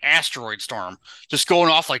fucking an asteroid storm just going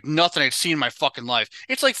off like nothing I'd seen in my fucking life.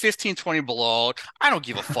 It's like 15, 20 below. I don't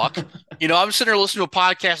give a fuck. I'm sitting there listening to a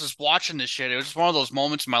podcast, just watching this shit. It was just one of those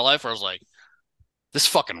moments in my life where I was like, this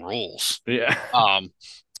fucking rules. Yeah.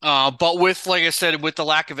 But with, like I said, with the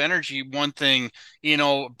lack of energy, one thing,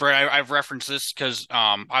 Brett, I've referenced this because,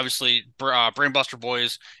 obviously, Brainbuster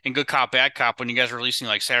Boys and Good Cop, Bad Cop, when you guys were releasing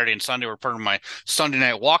like Saturday and Sunday, were part of my Sunday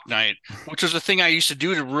night walk night, which was the thing I used to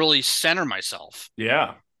do to really center myself.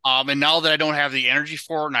 Yeah. And now that I don't have the energy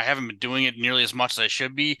for it and I haven't been doing it nearly as much as I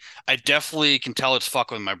should be, I definitely can tell it's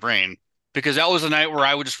fucking with my brain because that was a night where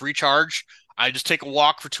I would just recharge. I just take a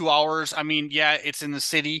walk for 2 hours. I mean, yeah, it's in the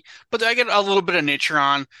city, but I get a little bit of nature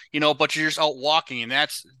on, but you're just out walking. And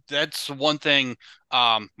that's one thing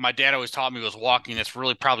my dad always taught me was walking. That's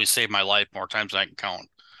really probably saved my life more times than I can count.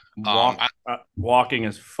 Walk walking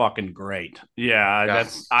is fucking great. Yeah, Yeah.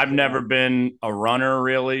 I've never been a runner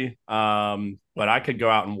really. But I could go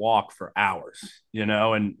out and walk for hours,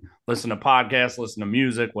 and listen to podcasts, listen to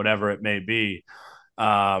music, whatever it may be.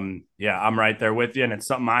 Yeah, I'm right there with you. And it's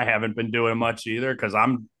something I haven't been doing much either because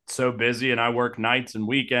I'm so busy and I work nights and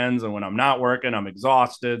weekends. And when I'm not working, I'm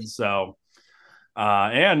exhausted. So,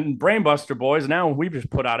 and Brainbuster Boys, now we just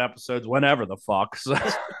put out episodes whenever the fuck. So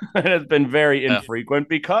it's been very Yeah. infrequent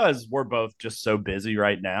because we're both just so busy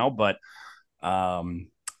right now. But,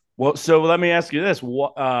 well, so let me ask you this.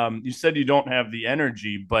 You said you don't have the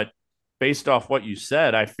energy, but based off what you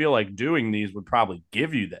said, I feel like doing these would probably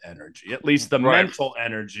give you the energy, at least the Right. mental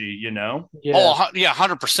energy. Yeah. Oh, yeah,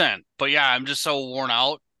 100%. But yeah, I'm just so worn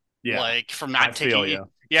out, Yeah. like from I not feel taking,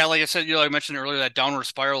 you. yeah, like I said, I mentioned earlier that downward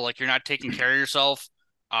spiral, like you're not taking care of yourself.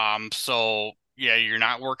 So yeah, you're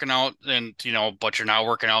not working out, and but you're not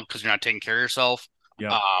working out because you're not taking care of yourself.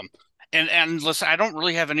 Yeah. And listen, I don't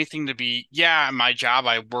really have anything to be, yeah, my job,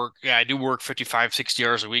 I do work 55, 60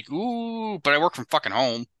 hours a week. Ooh, but I work from fucking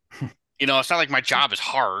home. It's not like my job is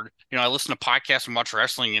hard. I listen to podcasts and watch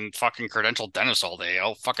wrestling and fucking credential dentist all day.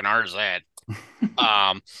 How fucking hard is that?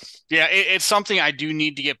 Um, yeah, it's something I do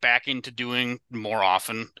need to get back into doing more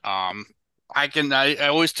often. I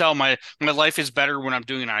always tell my life is better when I'm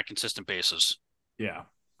doing it on a consistent basis. Yeah.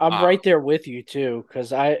 I'm Uh, right there with you too,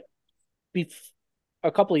 because a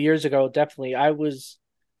couple of years ago, definitely I was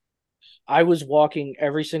walking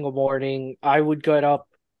every single morning. I would get up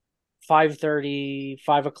 5:30,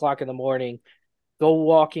 5 o'clock in the morning, go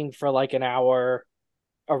walking for like an hour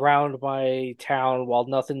around my town while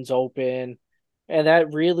nothing's open. And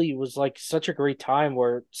that really was like such a great time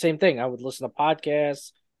where same thing, I would listen to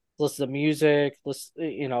podcasts, listen to music,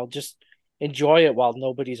 just enjoy it while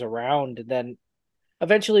nobody's around. And then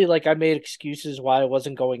eventually like I made excuses why I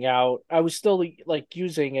wasn't going out. I was still like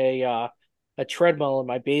using a treadmill in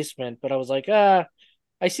my basement, but I was like, I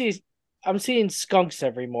see I'm seeing skunks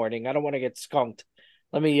every morning. I don't want to get skunked.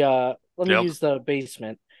 Let me yep. use the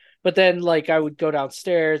basement. But then like I would go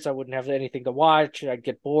downstairs, I wouldn't have anything to watch, I'd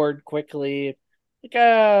get bored quickly. Like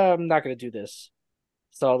I'm not gonna do this.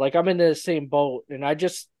 So like I'm in the same boat and I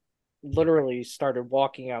just literally started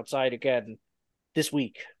walking outside again this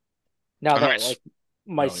week. Now Oh, that nice. like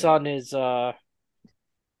my Oh, yeah. son is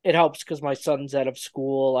it helps because my son's out of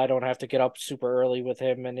school. I don't have to get up super early with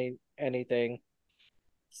him anything.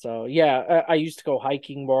 So yeah, I used to go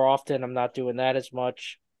hiking more often. I'm not doing that as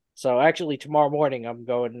much. So actually, tomorrow morning I'm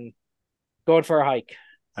going for a hike.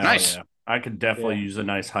 Hell Nice. yeah. I could definitely Yeah, use a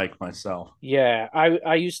nice hike myself. yeah.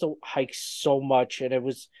 I used to hike so much, and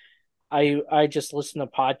I just listen to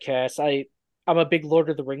podcasts. I'm a big Lord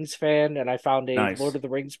of the Rings fan, and I found a Nice. Lord of the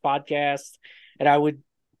Rings podcast, and I would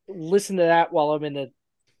listen to that while I'm in the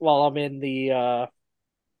while I'm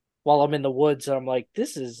in the woods. And I'm like,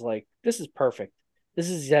 this is perfect. This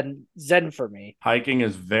is zen for me. Hiking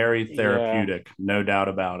is very Yeah. therapeutic, no doubt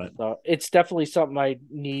about it. So it's definitely something I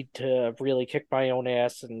need to really kick my own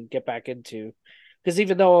ass and get back into. Because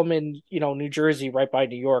even though I'm in, New Jersey, right by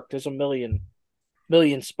New York, there's a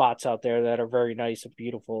million spots out there that are very nice and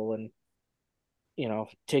beautiful and,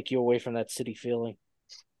 take you away from that city feeling.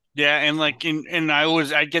 Yeah, and I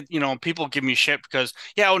get, people give me shit because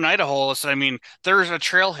yeah, out in Idaho, listen, I mean, there's a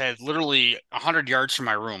trailhead literally 100 yards from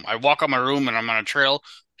my room. I walk out my room and I'm on a trail,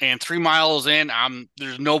 and 3 miles in,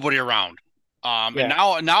 there's nobody around. And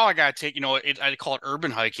Yeah. now I gotta take, I call it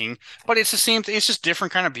urban hiking, but it's the same thing. It's just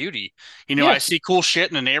different kind of beauty. I Yeah. see cool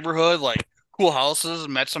shit in the neighborhood, like cool houses.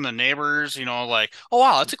 Met some of the neighbors, like, oh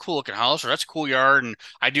wow, that's a cool looking house or that's a cool yard, and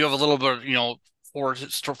I do have a little bit of,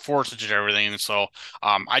 forestage and everything, and so.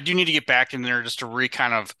 I do need to get back in there just to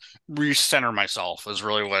kind of recenter myself is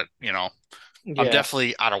really what, I'm Yeah.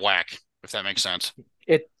 definitely out of whack, if that makes sense.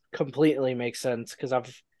 It completely makes sense because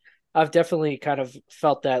I've definitely kind of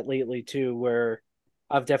felt that lately too, where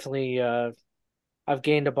I've definitely I've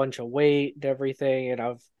gained a bunch of weight and everything, and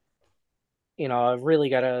I've really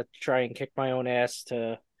got to try and kick my own ass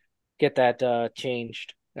to get that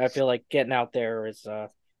changed. I feel like getting out there is a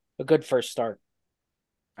good first start.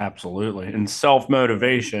 Absolutely. And self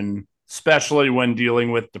motivation, especially when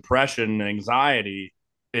dealing with depression and anxiety,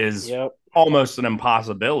 is Yep. almost an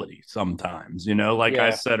impossibility sometimes. Like I Yeah.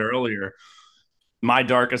 said earlier, my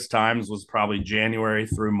darkest times was probably January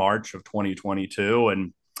through March of 2022.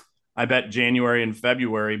 And I bet January and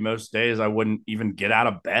February, most days, I wouldn't even get out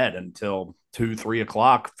of bed until 2, 3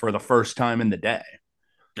 o'clock for the first time in the day.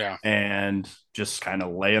 Yeah. And just kind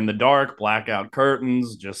of lay in the dark, blackout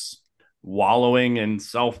curtains, just wallowing in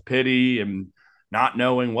self pity and not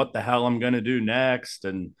knowing what the hell I'm going to do next,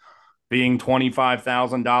 and being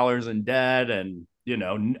 $25,000 in debt. And,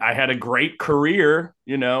 I had a great career,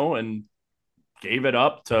 and gave it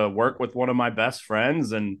up to work with one of my best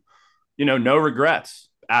friends, and, no regrets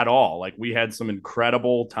at all. Like, we had some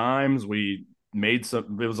incredible times. It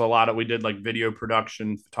was a lot of, we did like video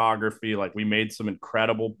production, photography. Like, we made some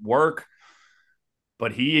incredible work,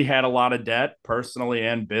 but he had a lot of debt personally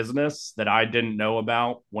and business that I didn't know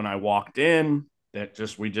about when I walked in,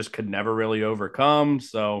 that we just could never really overcome.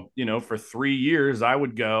 So, for 3 years, I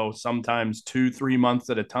would go sometimes 2, 3 months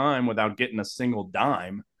at a time without getting a single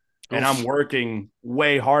dime. And I'm Oof. working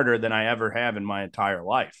way harder than I ever have in my entire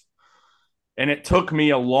life. And it took me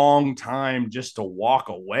a long time just to walk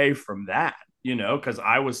away from that, because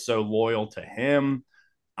I was so loyal to him.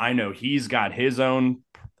 I know he's got his own,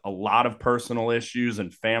 a lot of personal issues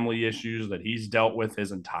and family issues that he's dealt with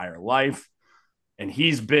his entire life. And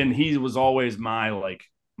he was always my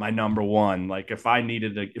number one. Like, if I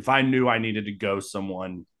knew I needed to go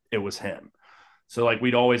someone, it was him. So like,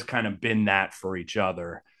 we'd always kind of been that for each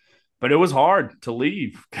other. But it was hard to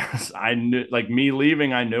leave because I knew, like, me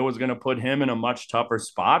leaving, I knew was going to put him in a much tougher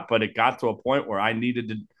spot. But it got to a point where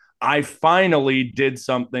I finally did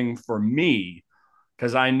something for me,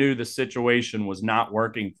 because I knew the situation was not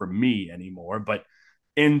working for me anymore. But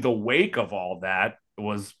in the wake of all that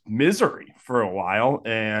was misery for a while.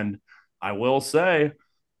 And I will say,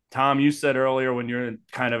 Tom, you said earlier when you're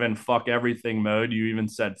kind of in fuck everything mode, you even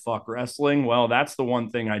said fuck wrestling. Well, that's the one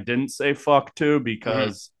thing I didn't say fuck to, Hmm.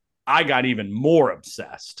 because I got even more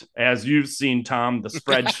obsessed. As you've seen, Tom, the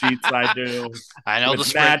spreadsheets I do I know the with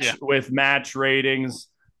spread. Yeah. match ratings.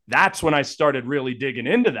 That's when I started really digging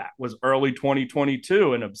into that, was early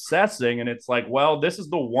 2022, and obsessing. And it's like, well, this is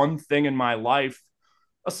the one thing in my life,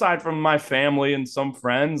 aside from my family and some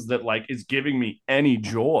friends, that like is giving me any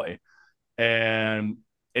joy. And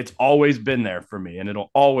it's always been there for me, and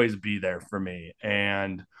it'll always be there for me.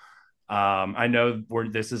 And I know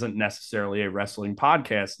this isn't necessarily a wrestling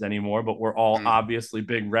podcast anymore, but we're all Mm. obviously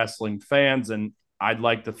big wrestling fans. And I'd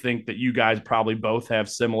like to think that you guys probably both have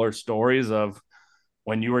similar stories of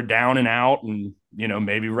when you were down and out, and,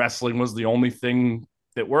 maybe wrestling was the only thing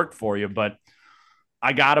that worked for you. But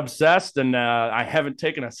I got obsessed, and I haven't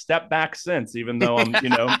taken a step back since, even though I'm,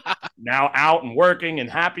 now out and working and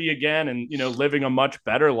happy again, and, living a much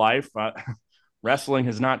better life. Wrestling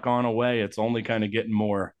has not gone away. It's only kind of getting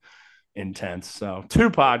more intense. So 2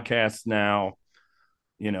 podcasts now,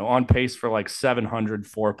 on pace for like 700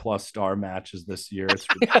 4+ star matches this year. It's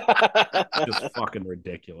just fucking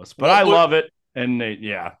ridiculous, but I What? love it. And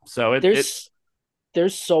yeah, so it there's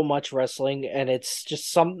there's so much wrestling, and it's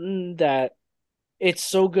just something that it's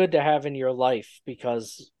so good to have in your life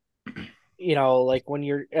because like when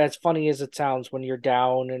you're, as funny as it sounds, when you're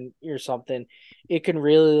down and you're something, it can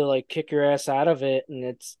really like kick your ass out of it. And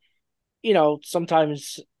it's,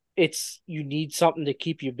 sometimes you need something to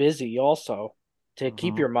keep you busy also, to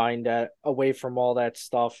keep your mind away from all that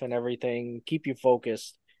stuff and everything, keep you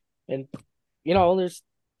focused. And, there's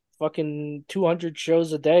fucking 200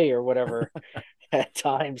 shows a day or whatever at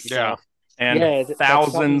times. Yeah. So, and yeah, that's something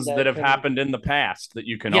thousands that that have can, happened in the past that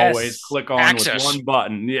you can always yes. click on with Access. one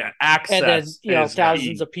button. Yeah, And then, access is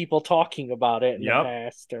thousands key. of people talking about it in the Yep.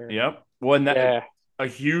 past. Or, Yep. Well, yeah. a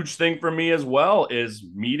huge thing for me as well is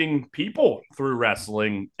meeting people through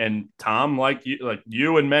wrestling. And Tom, like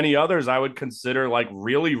you and many others, I would consider like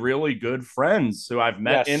really, really good friends who I've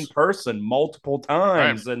met in Yes. person multiple Right.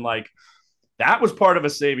 times. And like that was part of a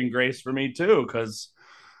saving grace for me too, because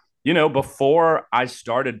before I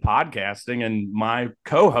started podcasting and my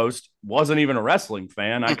co-host wasn't even a wrestling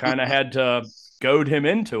fan, I kind of had to goad him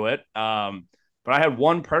into it. But I had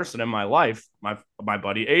one person in my life, my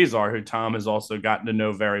buddy Azar, who Tom has also gotten to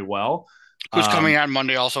know very well. Who's coming out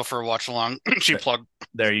Monday also for a watch along? She plugged.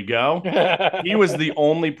 There you go. He was the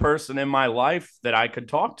only person in my life that I could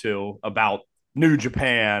talk to about New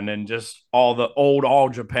Japan and just all the old All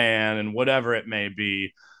Japan and whatever it may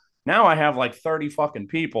be. Now I have like 30 fucking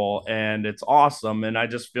people and it's awesome. And I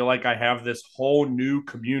just feel like I have this whole new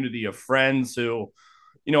community of friends who,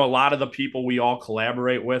 a lot of the people we all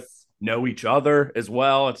collaborate with know each other as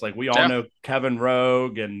well. It's like we all Yeah. know Kevin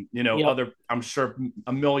Rogue and, Yep. I'm sure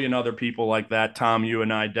a million other people like that. Tom, you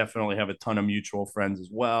and I definitely have a ton of mutual friends as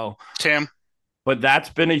well. Tim. But that's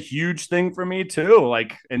been a huge thing for me too.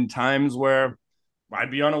 Like in times where I'd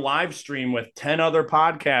be on a live stream with 10 other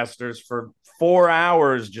podcasters for 4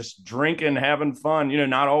 hours, just drinking, having fun,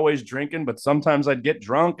 not always drinking, but sometimes I'd get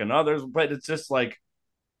drunk and others, but it's just like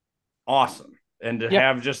awesome. And to Yep.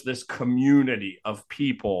 have just this community of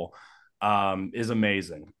people is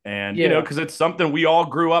amazing. And, Yeah. because it's something we all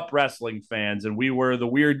grew up wrestling fans and we were the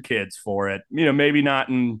weird kids for it, maybe not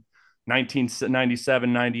in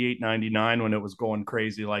 1997, 98, 99 when it was going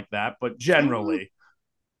crazy like that, but generally,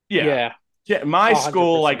 yeah. Yeah, my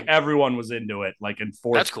school, like 100%. everyone was into it. Like in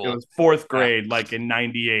fourth, That's cool. it was fourth grade, like in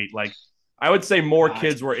 '98. Like I would say more God.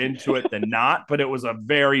 kids were into it than not, but it was a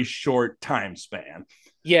very short time span.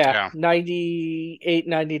 Yeah. 98,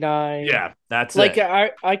 99. Yeah, that's like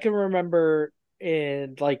it. I can remember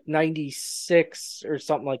in like 96 or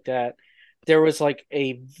something like that, there was like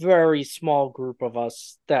a very small group of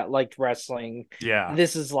us that liked wrestling. Yeah,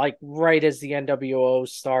 This is like right as the NWO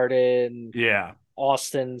started and yeah.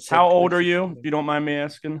 Austin's. How old are you? If you don't mind me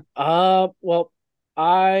asking. Well,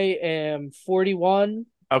 I am 41,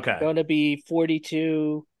 Okay, going to be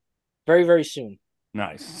 42 very, very soon.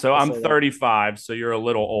 nice. So I'll I'm say that. 35, so you're a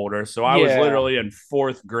little older. So I was Yeah. literally in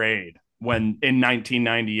fourth grade when in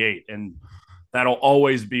 1998, and that'll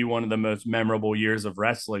always be one of the most memorable years of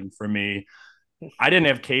wrestling for me. I didn't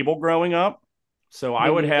have cable growing up, so I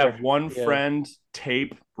Me would neither. have one Yeah. friend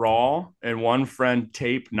tape Raw and one friend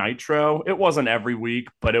tape Nitro. It wasn't every week,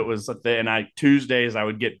 but it was and Tuesdays I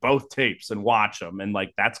would get both tapes and watch them, and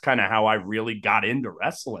like that's kind of how I really got into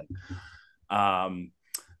wrestling.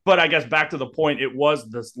 But I guess back to the point, it was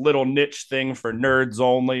this little niche thing for nerds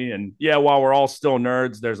only. And yeah, while we're all still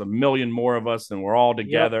nerds, there's a million more of us and we're all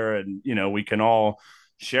together and, we can all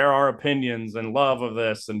share our opinions and love of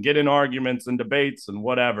this and get in arguments and debates and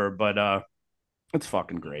whatever. But it's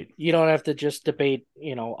fucking great. You don't have to just debate,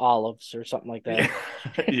 olives or something like that.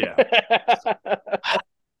 Yeah.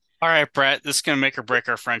 All right, Brett, this is going to make or break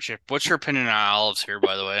our friendship. What's your opinion on olives here,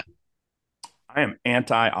 by the way? I am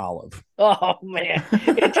anti-olive. Oh, man.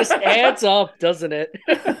 It just adds up, doesn't it?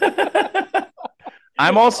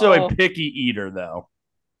 I'm also a picky eater, though.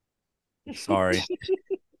 Sorry.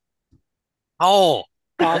 Oh,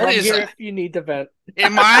 I'm here if you need to vent.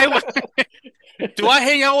 Am I? Do I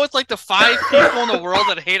hang out with like the 5 people in the world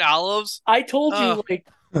that hate olives? I told you, like,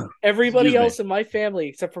 everybody Excuse me. else in my family,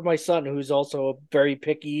 except for my son, who's also a very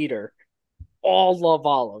picky eater, all love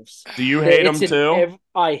olives. Do you hate them too?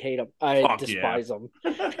 I hate them. I Fuck despise them.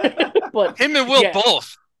 But Him and Will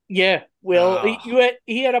both. Yeah, Will.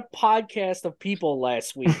 He had a podcast of people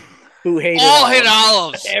last week who hated all hate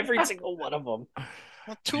olives. Every single one of them.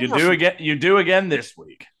 Well, You do again this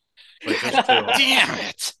week. But just 2. Damn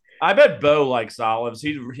it! I bet Bo likes olives.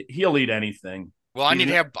 He'll eat anything. Well, I need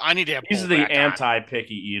to have. He's the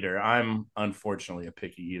anti-picky eater. I'm unfortunately a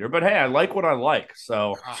picky eater, but hey, I like what I like.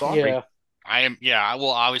 So sorry. Yeah. I am. Yeah. Well,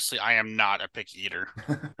 obviously, I am not a picky eater.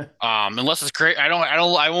 Unless it's great. I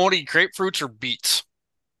won't eat grapefruits or beets.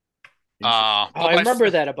 I remember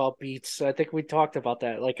that about beets. I think we talked about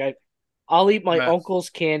that. Like I'll eat my uncle's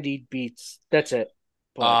candied beets. That's it.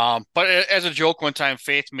 But But as a joke, one time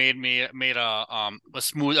Faith made a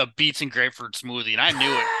beets and grapefruit smoothie, and I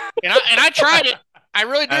knew it, and I tried it. I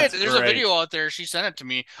really did. That's There's a great. video out there. She sent it to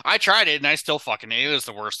me. I tried it, and I still fucking ate it. It was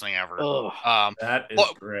the worst thing ever. ugh, Um, That is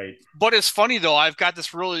but great. but it's funny though. I've got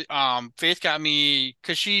this really Faith got me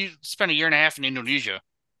because she spent a year and a half in Indonesia,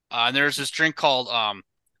 and there's this drink called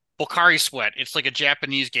Pocari Sweat. It's like a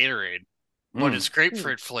Japanese Gatorade, but Mm. it's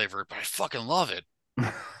grapefruit flavored. But I fucking love it.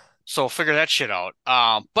 So figure that shit out.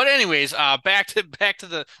 But anyways, back to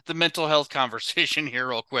the mental health conversation here,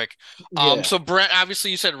 real quick. yeah. So Brent,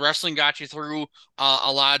 obviously you said wrestling got you through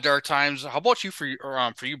a lot of dark times. How about you for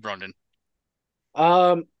you, Brendan?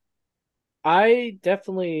 Um, I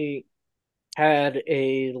definitely had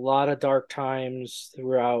a lot of dark times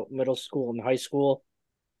throughout middle school and high school.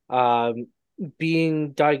 Um,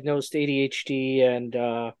 being diagnosed ADHD and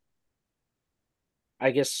I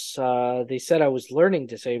guess they said I was learning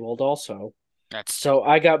disabled also. That's So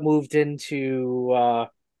I got moved into I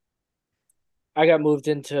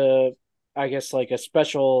guess like a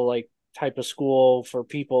special like type of school for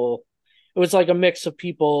people. It was like a mix of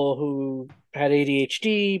people who had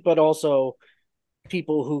ADHD, but also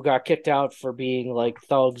people who got kicked out for being like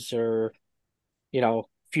thugs or,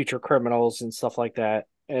 future criminals and stuff like that.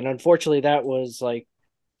 And unfortunately, that was like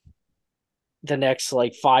the next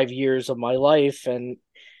like 5 years of my life. And,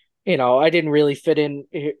 I didn't really fit in.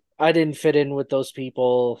 I didn't fit in with those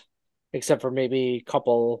people except for maybe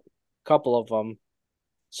couple of them.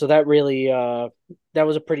 So that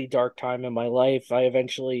was a pretty dark time in my life. I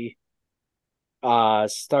eventually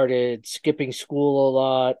started skipping school a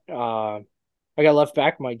lot. I got left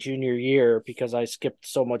back my junior year because I skipped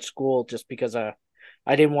so much school just because I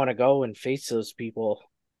didn't want to go and face those people.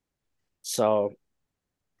 So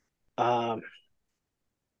um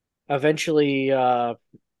eventually I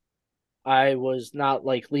was not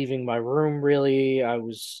like leaving my room really. I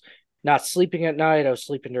was not sleeping at night. I was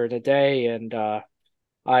sleeping during the day and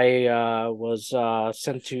I was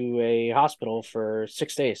sent to a hospital for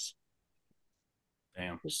 6 days.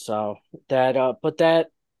 Damn. So that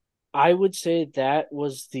I would say that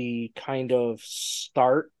was the kind of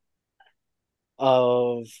start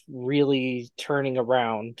of really turning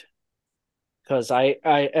around because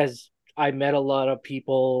as I met a lot of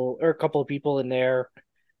people or a couple of people in there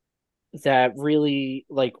that really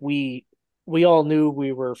like we all knew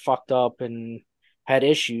we were fucked up and had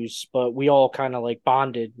issues, but we all kind of like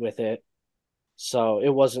bonded with it. So it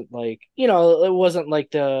wasn't like, it wasn't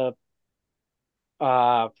like the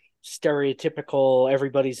uh stereotypical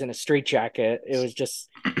everybody's in a straitjacket. It was just,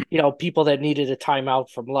 people that needed a timeout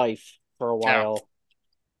from life for a yeah. while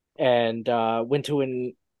and went to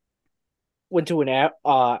an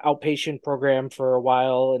outpatient program for a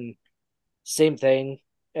while and same thing.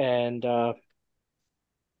 And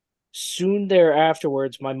soon there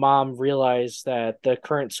afterwards, my mom realized that the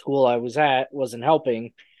current school I was at wasn't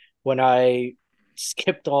helping when I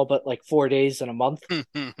skipped all but like 4 days in a month.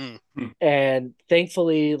 And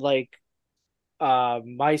thankfully, like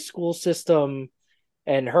my school system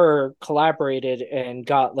and her collaborated and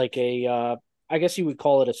got like I guess you would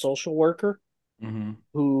call it a social worker Mm-hmm.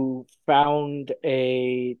 who found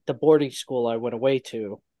the boarding school I went away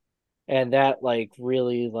to, and that like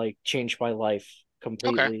really like changed my life Okay.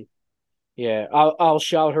 completely. Yeah, I'll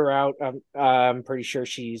shout her out. I'm pretty sure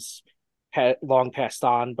she's had long passed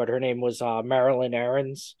on, but her name was Marilyn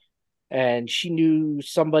Aarons, and she knew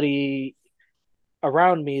somebody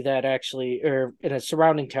around me that actually, or in a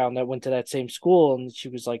surrounding town that went to that same school, and she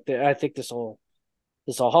was like, "I think this will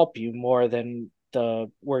help you more than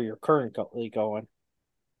the where you're currently going."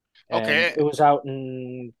 And Okay. it was out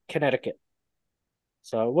in Connecticut.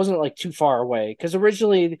 So it wasn't like too far away. Because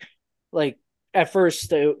originally, like at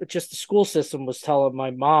first, just the school system was telling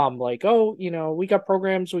my mom, like, oh, we got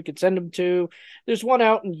programs we could send them to. There's one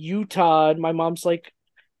out in Utah. And my mom's like,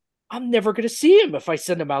 I'm never going to see him if I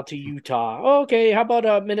send him out to Utah. Oh, okay. How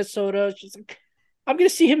about Minnesota? She's like, I'm going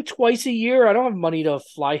to see him twice a year. I don't have money to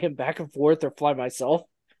fly him back and forth or fly myself.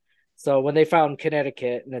 So when they found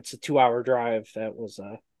Connecticut and it's a 2 hour drive, that was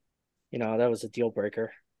a deal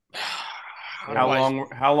breaker. How do Yeah.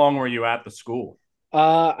 I? How long were you at the school?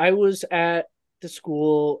 I was at the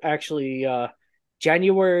school actually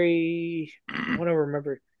January, I want to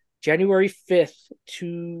remember, January 5th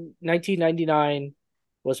to 1999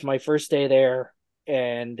 was my first day there.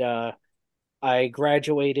 And I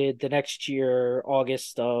graduated the next year,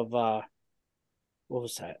 August of, what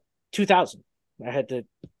was that? 2000. It's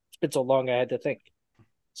been so long I had to think.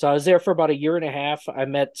 So I was there for about a year and a half. I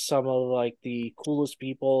met some of like the coolest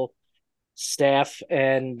people, staff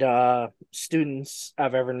and students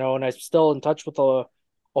I've ever known. I'm still in touch with a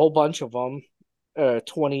whole bunch of them.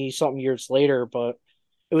 20 something years later, but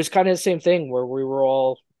it was kind of the same thing where we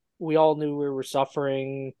all knew we were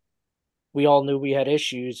suffering. We all knew we had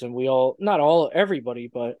issues, and we all, not all, everybody,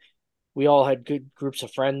 but we all had good groups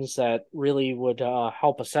of friends that really would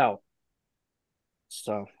help us out.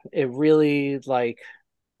 So it really like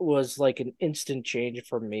was like an instant change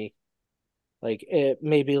for me. Like it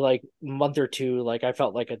maybe like a month or two, like I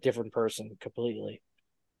felt like a different person completely.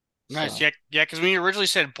 Nice. So Yeah, yeah, because when you originally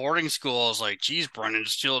said boarding school, I was like, geez, Brennan,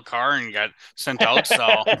 just steal a car and got sent out.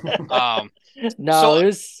 So um no,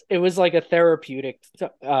 so it was like a therapeutic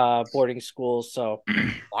boarding school. So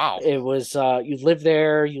wow. it was you live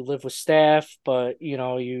there, you live with staff, but you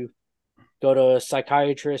know, you go to a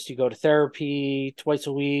psychiatrist, you go to therapy twice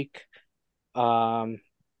a week. Um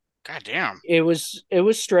God damn. it was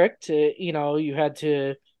strict. You know, you had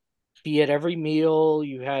to be at every meal,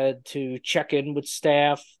 you had to check in with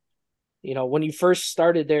staff. You know, when you first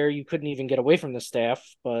started there, you couldn't even get away from the staff,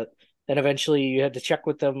 but then eventually you had to check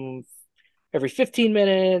with them every 15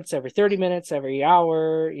 minutes, every 30 minutes, every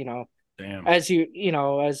hour, you know, Damn. as you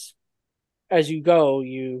know, as you go,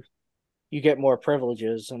 you get more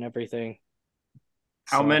privileges and everything.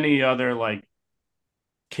 How So, many other like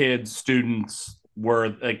kids, students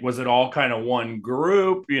were like, was it all kind of one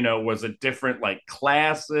group? Was it different like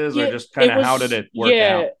classes or yeah, just kind of how did it work yeah,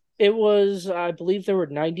 out? it was, I believe there were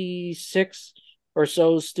 96 or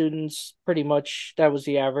so students, pretty much that was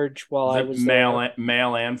the average while Was I it was there.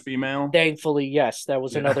 male and female? Thankfully, yes, that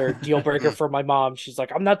was Yeah. another deal breaker for my mom. She's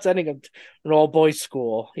like, I'm not sending him to an all boys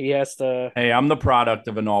school. He has to. Hey, I'm the product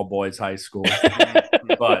of an all boys high school,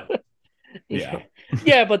 but yeah. Yeah.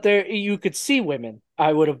 Yeah, but there you could see women.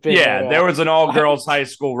 I would have been at Yeah, there a. was an all girls high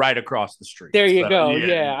school right across the street. There you So go. yeah,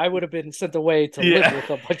 Yeah, I would have been sent away to live yeah, with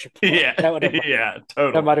a bunch of boys. yeah, yeah,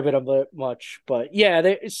 That might totally. have been a bit much, but yeah,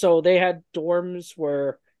 they had dorms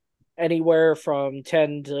where anywhere from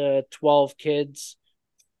 10 to 12 kids.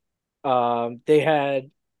 They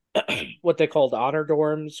had what they called honor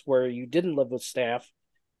dorms where you didn't live with staff,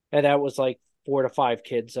 and that was like 4 to 5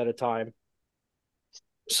 kids at a time.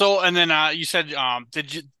 So and then you said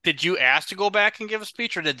did you ask to go back and give a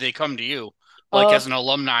speech or did they come to you? Like Uh, as an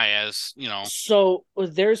alumni as, you know. so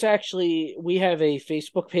there's actually we have a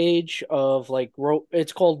Facebook page of like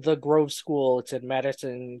it's called the Grove School. It's in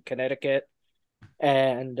Madison, Connecticut,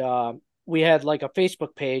 and we had like a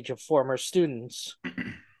Facebook page of former students.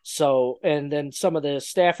 So and then some of the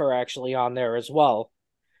staff are actually on there as well.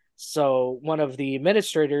 So one of the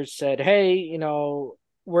administrators said, "Hey, you know,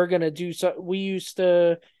 we're gonna do so. We used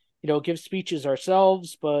to, you know, give speeches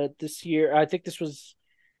ourselves, but this year, I think this was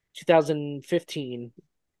 2015.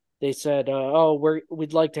 They said, oh,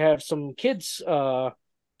 we'd like to have some kids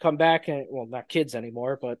come back and well, not kids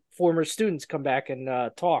anymore, but former students come back and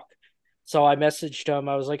talk." So I messaged him.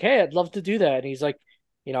 I was like, "Hey, I'd love to do that." And he's like,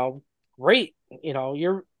 "You know, great. You know,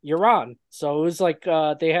 you're on." So it was like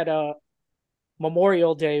they had a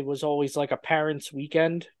Memorial Day was always like a parents'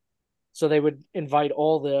 weekend. So they would invite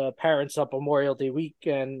all the parents up Memorial Day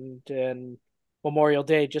weekend and Memorial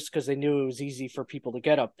Day just because they knew it was easy for people to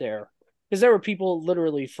get up there. Because there were people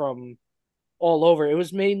literally from all over. It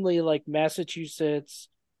was mainly like Massachusetts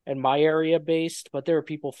and my area based, but there were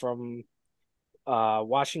people from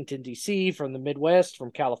Washington, D.C., from the Midwest,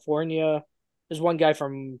 from California. There's one guy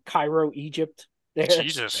from Cairo, Egypt there.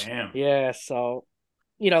 Jesus. Damn. Yeah, so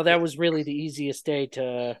you know, that was really the easiest day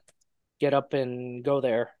to get up and go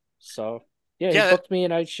there. So yeah, he Yeah, booked me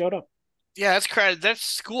and I showed up. yeah, that's credit. That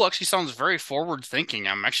school actually sounds very forward thinking.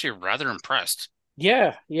 I'm actually rather impressed.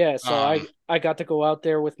 Yeah, yeah. So Um, I got to go out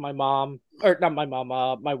there with my mom, or not my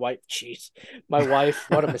mom, my wife. Jeez, my wife.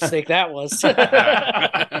 What a mistake that was.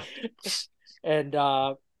 And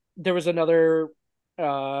there was another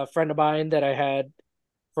friend of mine that I had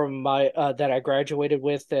from my that I graduated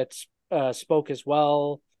with that spoke as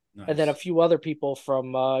well, and then a Nice. few other people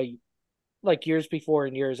from like years before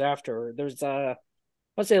and years after. There's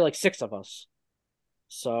let's say like 6 of us.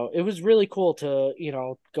 So it was really cool to, you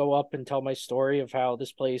know, go up and tell my story of how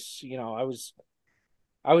this place, you know, I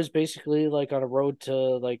was basically like on a road to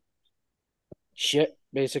like shit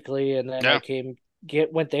basically, and then I yeah. came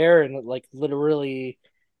get went there and it, like literally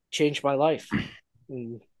changed my life.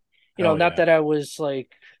 And, you know, Hell not yeah. that I was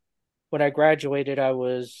like when I graduated I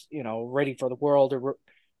was, you know, ready for the world or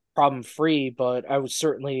problem free, but I was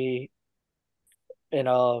certainly in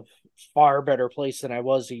a far better place than I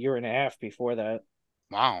was a year and a half before that.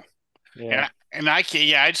 Wow. Yeah. And I can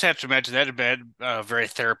yeah, I just have to imagine that had been a very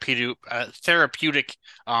therapeutic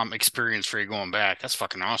experience for you going back. That's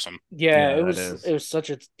fucking awesome. Yeah, Yeah, that it is. was such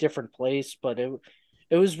a different place, but it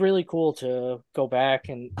was really cool to go back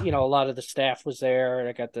and you know a lot of the staff was there and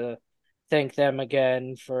I got to thank them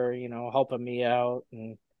again for, helping me out.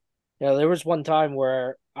 And there was one time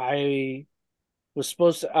where I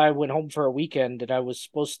went home for a weekend, and I was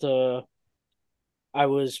supposed to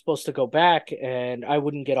go back, and I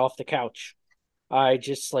wouldn't get off the couch. I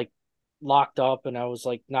just like locked up, and I was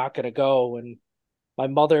like not gonna go. And my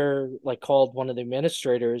mother like called one of the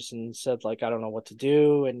administrators and said like I don't know what to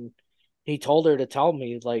do. And he told her to tell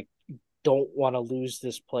me like don't want to lose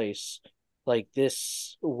this place. Like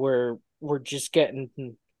this, we're just getting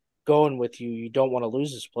going with you. You don't want to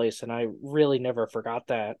lose this place. And I really never forgot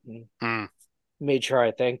that, and Hmm. made sure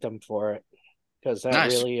I thanked him for it, because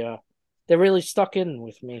Nice. that really stuck in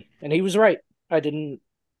with me. And he was right. I didn't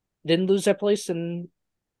lose that place, and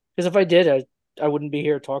because if I did, I wouldn't be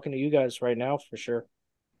here talking to you guys right now for sure.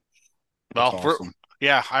 That's Well, awesome.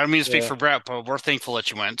 yeah, I don't mean to speak Yeah, for Brett, but we're thankful that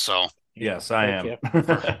you went. So Yes, I thank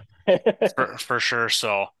am. you. for sure.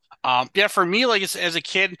 So, yeah, for me, like as a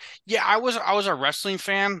kid, yeah, I was a wrestling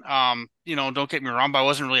fan. Don't get me wrong, but I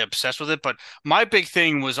wasn't really obsessed with it. But my big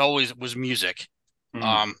thing was music.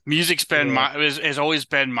 Mm, Music's been Yeah. has always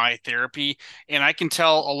been my therapy, and I can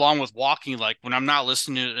tell along with walking, like when I'm not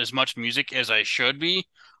listening to as much music as I should be,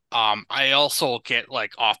 I also get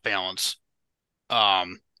like off balance.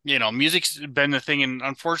 Music's been the thing, and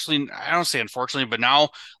unfortunately, I don't say unfortunately, but now,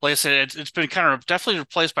 like I said, it's been kind of definitely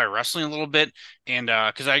replaced by wrestling a little bit, and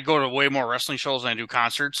because I go to way more wrestling shows than I do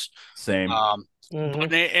concerts. same. Um, Hmm.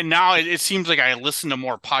 and now it seems like I listen to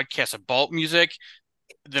more podcasts about music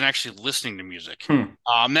than actually listening to music. Hmm.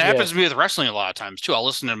 That Yeah. happens to me with wrestling a lot of times too. I'll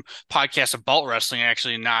listen to podcasts about wrestling and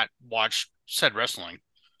actually not watch said wrestling.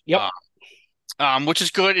 Yep. Uh, which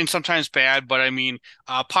is good and sometimes bad. But I mean,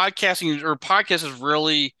 podcast is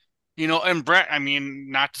really, and Brett, I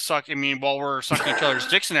mean, not to suck, I mean, while we're sucking each other's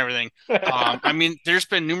dicks and everything, I mean, there's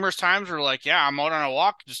been numerous times where like, yeah, I'm out on a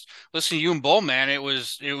walk, just listening to you and Bull, man, it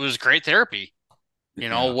was great therapy.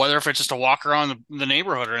 Yeah. Whether if it's just a walk around the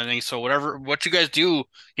neighborhood or anything. So what you guys do,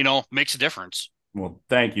 makes a difference. Well,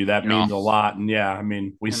 thank you. That You know, means a lot. And yeah, I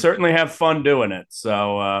mean, we and certainly have fun doing it.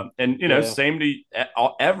 So, Yeah. same to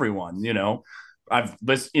everyone, I've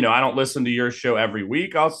listened, I don't listen to your show every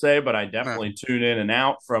week, I'll say, but I uh, definitely tune in and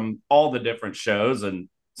out from all the different shows. And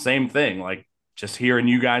same thing, like just hearing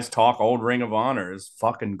you guys talk old Ring of Honor is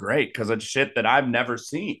fucking great because it's shit that I've never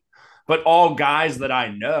seen, but all guys that I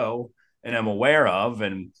know and am aware of.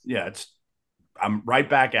 And yeah, I'm right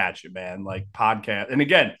back at you, man. Like podcast. And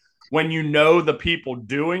again, when you know the people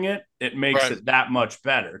doing it, it makes right. it that much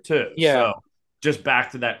better too. Yeah. So just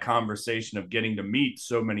back to that conversation of getting to meet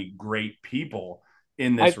so many great people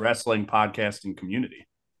in this I've wrestling podcasting community.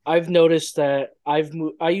 I've noticed that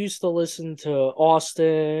I used to listen to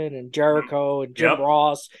Austin and Jericho and Jim Yep.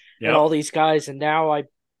 Ross and all Yep. these guys, and now I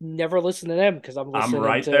never listen to them because I'm I'm listening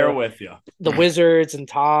right there to with you. the Wizards and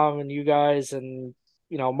Tom and you guys, and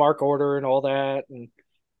Mark Order and all that. And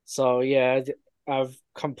so yeah, I've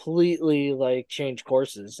completely like changed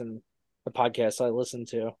courses and the podcasts I listen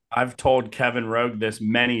to. I've told Kevin Rogue this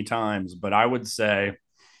many times, but I would say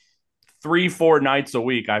 3, 4 nights a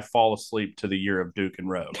week, I fall asleep to the Year of Duke and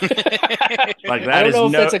Rogue. Like I that don't is know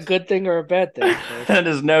if no, that's a good thing or a bad thing, but that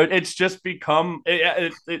is no, it's just become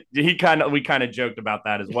we kind of joked about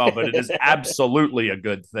that as well, but it is absolutely a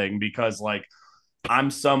good thing because like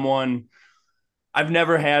I'm someone I've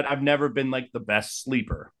never been like the best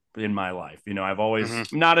sleeper in my life. I've always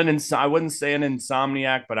Mhm. not I wouldn't say an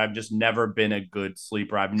insomniac, but I've just never been a good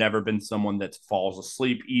sleeper. I've never been someone that falls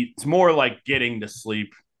asleep. It's more like getting to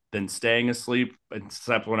sleep than staying asleep.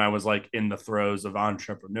 Except when I was like in the throes of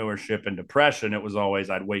entrepreneurship and depression, it was always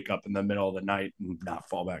I'd wake up in the middle of the night and not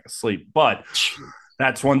fall back asleep. But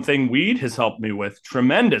that's one thing weed has helped me with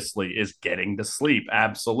tremendously is getting to sleep.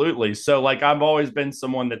 Absolutely. So like I've always been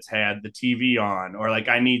someone that's had the TV on or like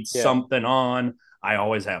I need yeah, something on. I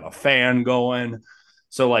always have a fan going.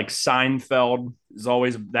 So like Seinfeld is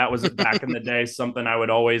always that was back in the day something I would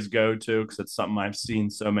always go to because it's something I've seen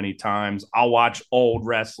so many times. I'll watch old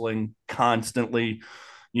wrestling constantly,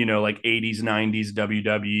 like 80s, 90s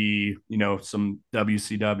WWE, some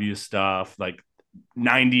WCW stuff, like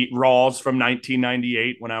 90 Raws from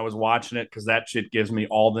 1998 when I was watching it because that shit gives me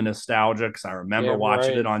all the nostalgia because I remember yeah,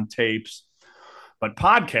 watching it right. on tapes. But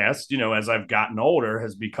podcast, as I've gotten older,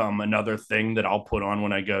 has become another thing that I'll put on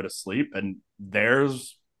when I go to sleep. And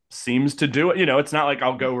theirs seems to do it. It's not like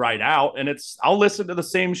I'll go right out and I'll listen to the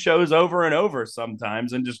same shows over and over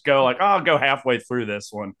sometimes and just go like, oh, I'll go halfway through this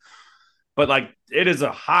one. But like it is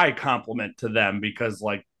a high compliment to them because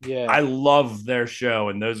like Yeah. I love their show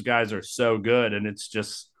and those guys are so good and it's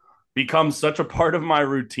just become such a part of my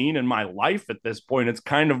routine and my life at this point. It's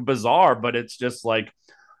kind of bizarre, but it's just like,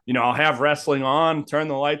 I'll have wrestling on, turn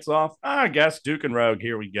the lights off. I guess Duke and Rogue,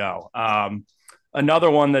 here we go.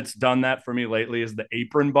 Another one that's done that for me lately is the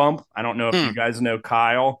apron bump. I don't know if you Hmm. guys know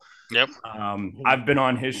Kyle. Yep. I've been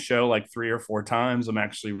on his show like 3 or 4 times. I'm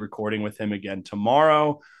actually recording with him again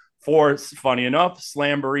tomorrow for, funny enough,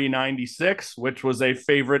 Slamboree 96, which was a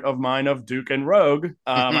favorite of mine of Duke and Rogue.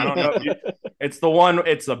 I don't know if you, it's the one,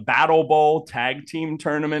 it's a Battle Bowl tag team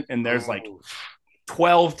tournament, and there's like Ooh.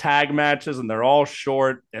 12 tag matches, and they're all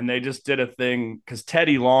short. And they just did a thing because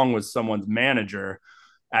Teddy Long was someone's manager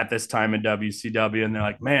at this time in WCW. And they're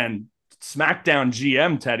like, man, SmackDown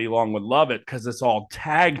GM Teddy Long would love it because it's all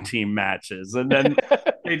tag team matches. And then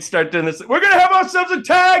they'd start doing this. We're going to have ourselves a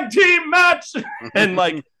tag team match. And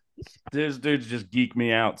like, these dudes just geek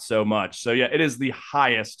me out so much. So yeah, it is the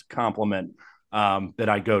highest compliment that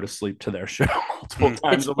I go to sleep to their show multiple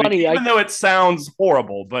times a week, funny, even though it sounds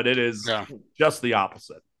horrible, but it is Yeah. just the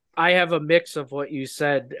opposite. I have a mix of what you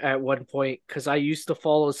said at one point because I used to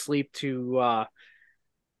fall asleep to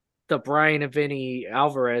the Brian and Vinny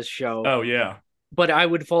Alvarez show. Oh yeah. But I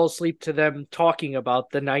would fall asleep to them talking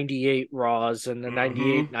about the 98 Raws and the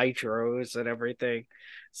 98 Mhm. Nitros and everything.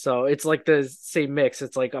 So it's like the same mix.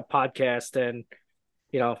 It's like a podcast and,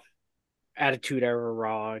 you know, Attitude Era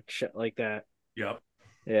Raw and shit like that. Yep.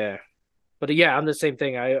 Yeah. But yeah, I'm the same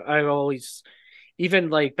thing. I always, even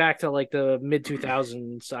like back to like the mid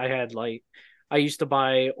 2000s, I used to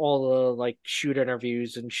buy all the like shoot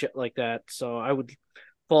interviews and shit like that. So I would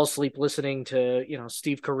fall asleep listening to,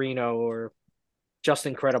 Steve Carino or Just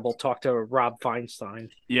Incredible talk to Rob Feinstein.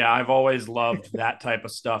 Yeah, I've always loved that type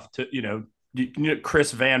of stuff.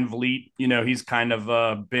 Chris Van Vliet, he's kind of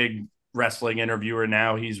a big wrestling interviewer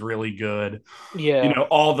now. He's really good. Yeah.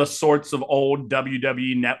 All the sorts of old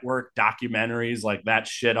WWE Network documentaries, like that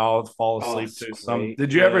shit I'll fall asleep it's to. great.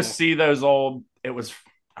 Did you ever Yeah. see those old,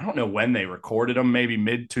 I don't know when they recorded them, maybe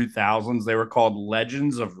mid 2000s. They were called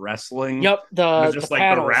Legends of Wrestling. Yep, It was the just like the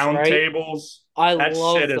panels, round right? tables. I That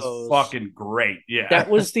love shit is those. fucking great. Yeah. That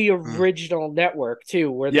was the original network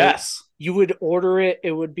too, where Yes. you would order it.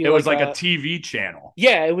 It would be It was like a a TV channel.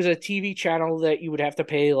 yeah, it was a TV channel that you would have to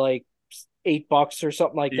pay like $8 or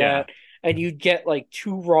something like Yeah. that, and you'd get like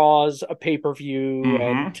 2 Raws, a pay-per-view, Mhm.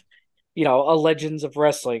 and a Legends of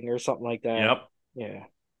Wrestling or something like that. Yep. Yeah,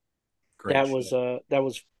 Great that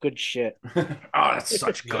was good shit. Oh, that's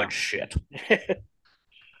such Yeah. good shit.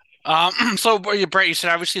 So Brett, you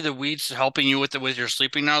said obviously the weed's helping you with your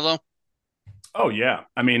sleeping now, though. Oh yeah.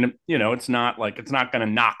 I mean, it's not like it's not going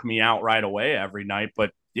to knock me out right away every night,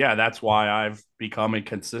 but yeah, that's why I've become a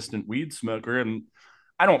consistent weed smoker. And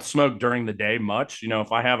I don't smoke during the day much.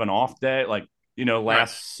 If I have an off day, like, Right.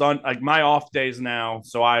 like my off days now.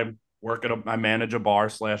 So I manage a bar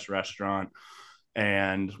slash restaurant,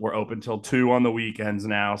 and we're open till 2 on the weekends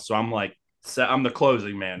now. So I'm the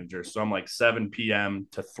closing manager. So I'm like 7 p.m.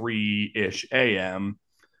 to 3-ish a.m.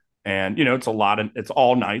 And, it's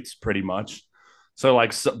all nights pretty much. So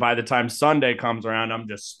like by the time Sunday comes around, I'm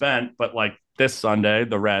just spent. But like this Sunday,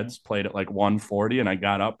 the Reds played at like 1:40, and I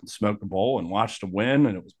got up and smoked a bowl and watched them win,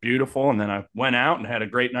 and it was beautiful. And then I went out and had a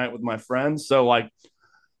great night with my friends. So like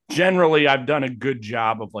generally, I've done a good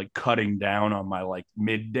job of like cutting down on my like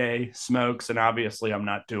midday smokes, and obviously I'm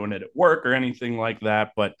not doing it at work or anything like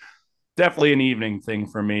that, but definitely an evening thing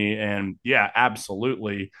for me. And yeah,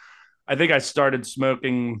 absolutely. I think I started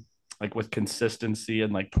smoking like with consistency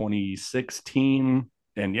in like 2016.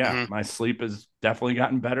 And yeah, Hmm. my sleep has definitely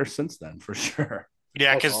gotten better since then for sure.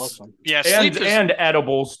 Yeah, That's because awesome. yeah, And sleep is and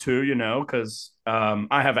edibles too, because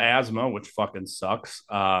I have asthma, which fucking sucks.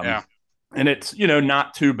 yeah. And it's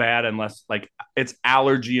not too bad unless like it's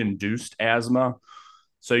allergy induced asthma.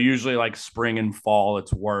 So usually like spring and fall,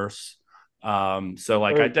 it's worse. So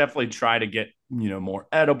like I definitely try to get more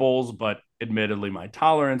edibles, but admittedly my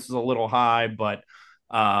tolerance is a little high. But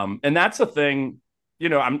and that's the thing.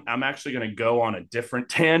 I'm actually going to go on a different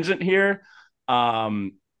tangent here.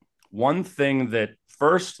 Um, One thing that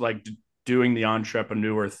first like doing the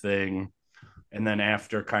entrepreneur thing, and then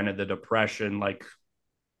after kind of the depression, like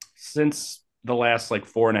since the last like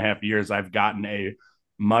 4.5 years, I've gotten a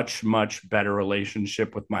much, much better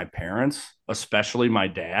relationship with my parents, especially my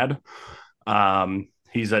dad.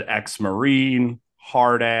 He's an ex-Marine,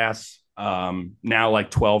 hard ass, now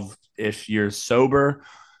like 12-ish years sober,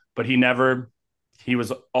 but he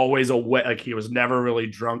was always away. Like he was never really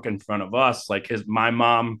drunk in front of us. Like my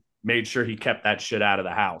mom made sure he kept that shit out of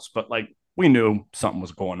the house, but like we knew something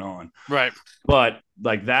was going on. Right. But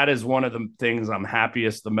like that is one of the things I'm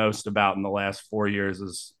happiest the most about in the last 4 years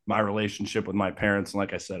is my relationship with my parents. And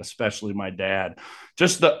like I said, especially my dad,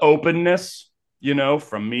 just the openness,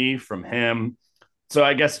 from me, from him. So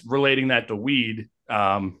I guess relating that to weed,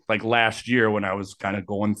 like last year when I was kind of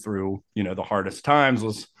going through, the hardest times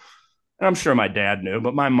was, and I'm sure my dad knew,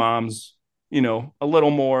 but my mom's, a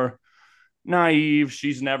little more naive.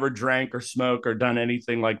 She's never drank or smoked or done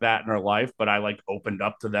anything like that in her life. But I like opened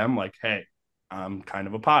up to them like, hey, I'm kind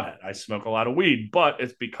of a pothead. I smoke a lot of weed, but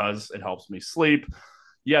it's because it helps me sleep.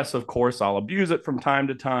 Yes, of course, I'll abuse it from time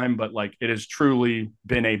to time, but like it has truly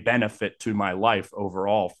been a benefit to my life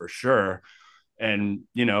overall for sure. And,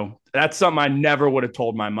 that's something I never would have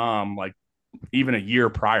told my mom, like even a year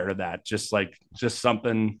prior to that. Just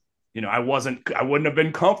something, I wouldn't have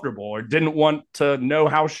been comfortable or didn't want to know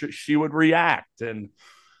how she would react. And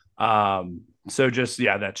so just,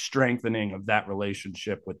 yeah, that strengthening of that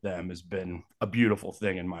relationship with them has been a beautiful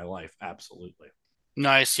thing in my life. Absolutely.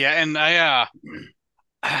 Nice. Yeah. And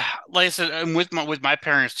like I said, and with my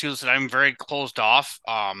parents too, so I'm very closed off.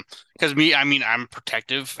 Because me, I mean, I'm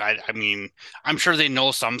protective. I mean, I'm sure they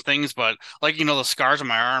know some things, but like the scars on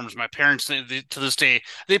my arms, my parents to this day,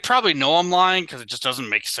 they probably know I'm lying because it just doesn't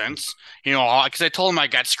make sense. Because I told them I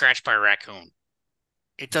got scratched by a raccoon.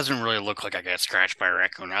 It doesn't really look like I got scratched by a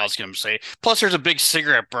raccoon. I was gonna say. Plus, there's a big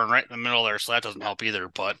cigarette burn right in the middle there, so that doesn't help either.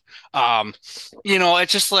 But, um,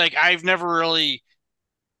 it's just like I've never really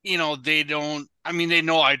they don't, I mean, they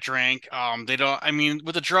know I drank. They don't, I mean,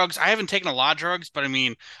 with the drugs, I haven't taken a lot of drugs, but I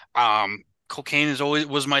mean, cocaine is always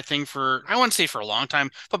was my thing for, I wouldn't say for a long time,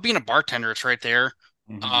 but being a bartender, it's right there.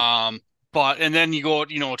 Mm-hmm. Um, and then you go,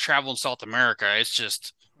 travel in South America,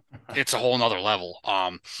 it's a whole nother level.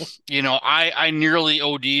 I nearly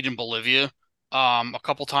OD'd in Bolivia a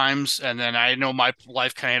couple times, and then I know my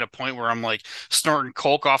life kind of hit a point where I'm like snorting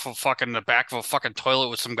coke off of fucking the back of a fucking toilet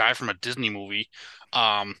with some guy from a Disney movie.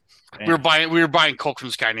 Um, we were buying coke from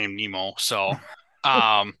this guy named Nemo. So,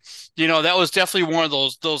 that was definitely one of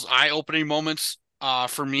those eye-opening moments.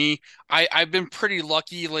 For me, I've been pretty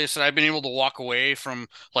lucky. Like I said, I've been able to walk away from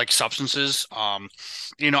like substances.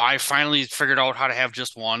 I finally figured out how to have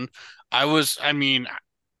just one. I mean,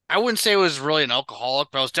 I wouldn't say I was really an alcoholic,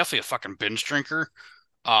 but I was definitely a fucking binge drinker.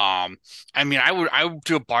 I mean, I would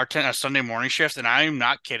do a Sunday morning shift, and I'm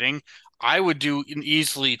not kidding. I would do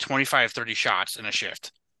easily 25, 30 shots in a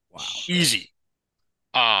shift. Wow. Easy.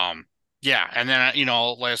 Um, yeah, and then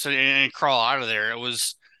like I said, and crawl out of there. It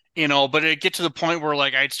was, but it get to the point where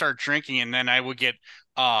like I'd start drinking, and then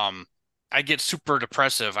um, I get super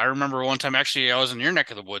depressive. I remember one time actually I was in your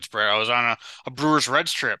neck of the woods, Brett. I was on a Brewers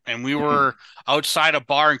Reds trip, and we were outside a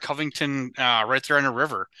bar in Covington, right there on the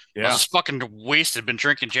river. I was Yeah. just fucking wasted, been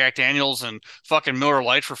drinking Jack Daniels and fucking Miller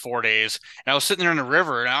Lite for 4 days, and I was sitting there in the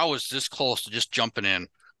river, and I was this close to just jumping in.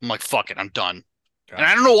 I'm like, fuck it, I'm done. And I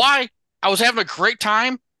God don't know damn. why. I was having a great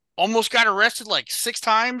time. Almost got arrested like 6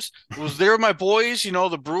 times. Was there with my boys.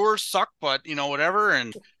 The Brewers suck, but whatever.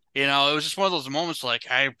 And it was just one of those moments like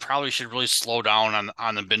I probably should really slow down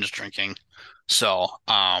on the binge drinking. So,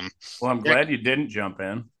 Well, I'm yeah, glad you didn't jump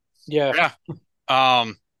in. Yeah. yeah.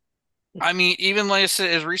 Um, I mean, even like I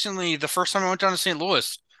said, as recently the first time I went down to St.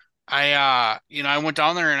 Louis, I went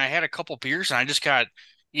down there and I had a couple beers and I just got,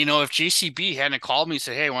 if JCB hadn't called me and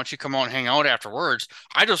said, "Hey, why don't you come out and hang out afterwards?"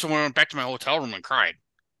 I just went back to my hotel room and cried.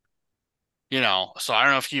 So I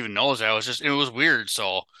don't know if he even knows that. It was weird.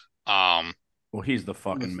 So, um, Well, he's the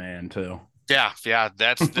fucking man too. yeah, yeah,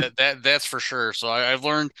 that's for sure. So I've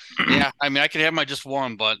learned, yeah, I mean, I could have my just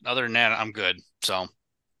one, but other than that, I'm good. So,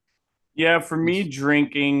 Yeah, for me,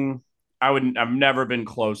 drinking, I've never been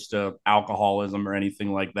close to alcoholism or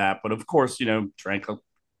anything like that. But of course, drank a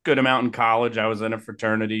good amount in college. I was in a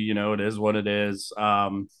fraternity, it is what it is.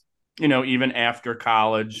 Even after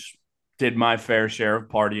college, did my fair share of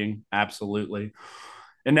partying, absolutely.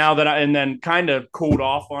 And now that and then kind of cooled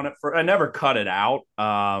off on it I never cut it out.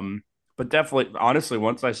 But definitely, honestly,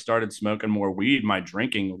 once I started smoking more weed, my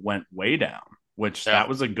drinking went way down, which yeah. that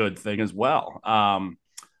was a good thing as well.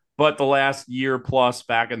 But the last year plus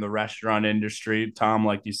back in the restaurant industry, Tom,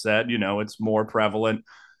 like you said, it's more prevalent.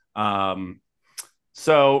 Um,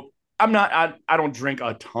 so I don't drink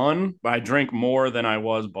a ton, but I drink more than I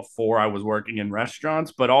was before I was working in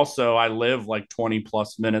restaurants. But also, I live like 20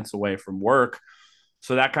 plus minutes away from work.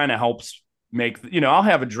 So that kind of helps make, I'll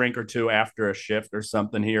have a drink or two after a shift or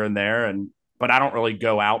something here and there. But I don't really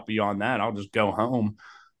go out beyond that. I'll just go home.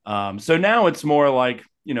 So now it's more like,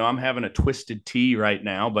 I'm having a twisted tea right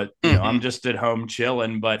now, but Hmm. I'm just at home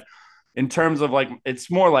chilling. But in terms of like, it's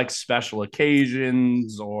more like special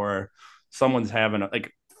occasions or someone's having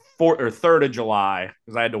like 4th or 3rd of July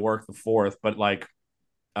because I had to work the 4th. But like,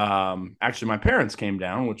 actually, my parents came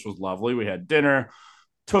down, which was lovely. We had dinner,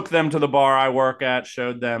 took them to the bar I work at,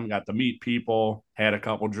 showed them, got to meet people, had a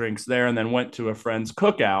couple drinks there, and then went to a friend's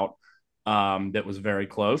cookout that was very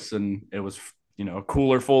close. And it was, a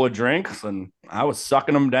cooler full of drinks, and I was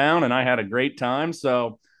sucking them down, and I had a great time.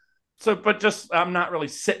 But just I'm not really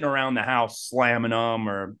sitting around the house slamming them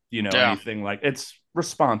or Yeah. anything like. It's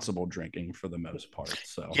responsible drinking for the most part.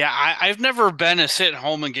 So Yeah, I've never been a sit at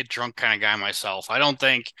home and get drunk kind of guy myself. I don't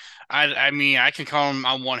think I mean I can count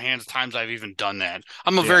on one hand the times I've even done that.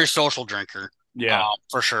 I'm a yeah, very social drinker, yeah.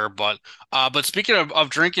 for sure. But speaking of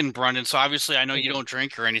drinking, Brendan, so obviously I know you don't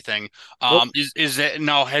drink or anything. Nope. Is that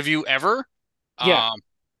no, have you ever? Yeah. Um,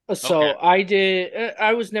 okay. So I did.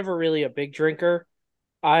 I was never really a big drinker.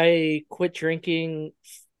 I quit drinking.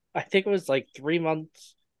 I think it was like 3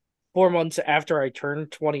 months, 4 months after I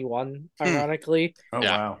turned 21, Hmm. ironically. Oh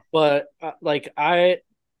Yeah. wow. But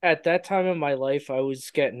at that time in my life, I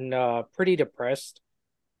was getting pretty depressed.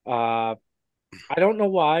 Uh, I don't know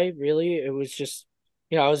why, really. It was just,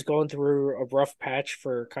 I was going through a rough patch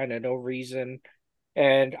for kind of no reason.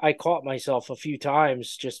 And I caught myself a few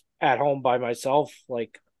times just at home by myself,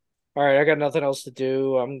 like, all right, I got nothing else to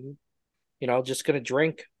do. I'm, just gonna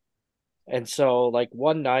drink. And so, like,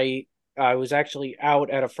 one night, I was actually out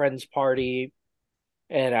at a friend's party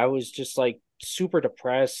and I was just like super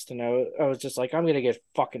depressed. And I was just like, I'm gonna get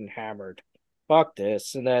fucking hammered. Fuck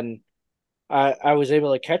this. And then I was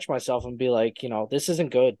able to catch myself and be like, this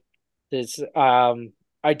isn't good. This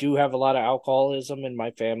I do have a lot of alcoholism in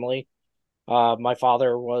my family. My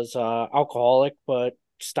father was alcoholic, but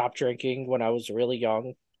stopped drinking when I was really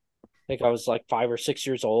young. I think I was like 5 or 6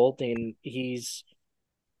 years old, and he's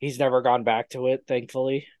never gone back to it,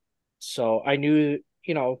 thankfully. So I knew,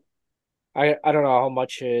 I don't know how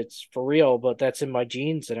much it's for real, but that's in my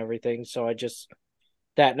genes and everything. So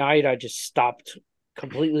that night I just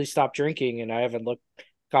completely stopped drinking, and I haven't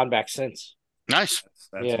gone back since. Nice.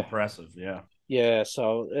 That's Yeah, impressive. Yeah. yeah.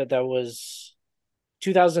 So that was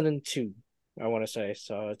 2002, I want to say.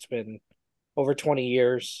 So it's been over 20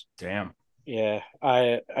 years. Damn. Yeah,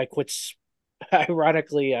 I quit.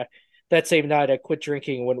 Ironically, that same night I quit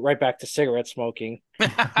drinking and went right back to cigarette smoking. You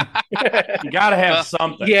got to have Well,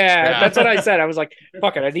 something. Yeah, yeah. that's what I said. I was like,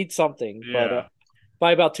 "Fuck it, I need something." But Yeah.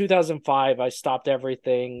 by about 2005, I stopped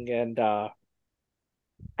everything, and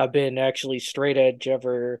I've been actually straight edge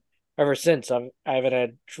ever since. I haven't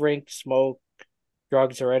had drink, smoke,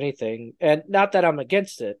 drugs, or anything, and not that I'm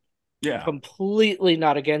against it. Yeah. Completely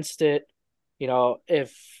not against it.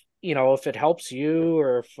 If it helps you,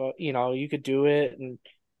 or if you could do it and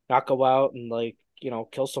not go out and, like,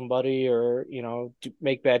 kill somebody, or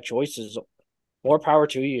make bad choices, more power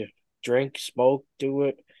to you. Drink, smoke, do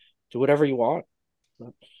it, do whatever you want.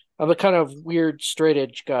 I'm a kind of weird straight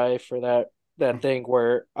edge guy for that thing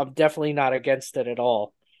where I'm definitely not against it at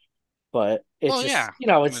all, but it's Well, yeah.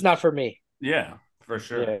 just, it's not for me. Yeah. For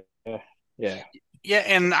sure. Yeah, yeah, yeah. Yeah,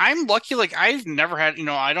 and I'm lucky. Like I've never had,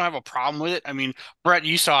 I don't have a problem with it. I mean, Brett,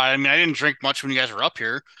 you saw it. I mean, I didn't drink much when you guys were up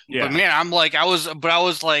here, but Yeah. man, I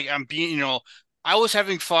was like, I'm being, I was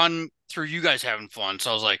having fun through you guys having fun.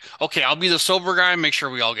 So I was like, okay, I'll be the sober guy, make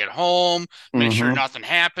sure we all get home, make sure Mm-hmm. nothing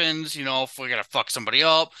happens. If we gotta fuck somebody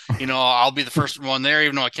up, I'll be the first one there,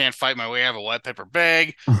 even though I can't fight my way. I have a wet paper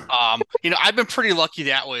bag. I've been pretty lucky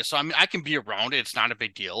that way. So I mean, I can be around it. It's not a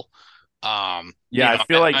big deal. Um, Yeah, you I know,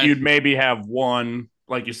 feel like I you'd maybe have one,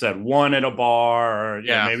 like you said, one at a bar, or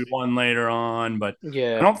yeah. maybe one later on. But I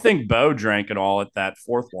Yeah. don't think Bo drank at all at that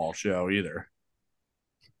fourth wall show either.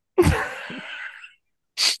 I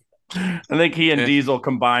think he and Eh. Diesel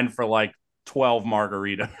combined for like 12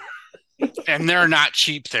 margarita. And they're not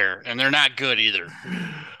cheap there, and they're not good either. It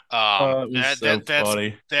was That so that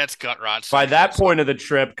funny. that's gut rot By central. that So point of the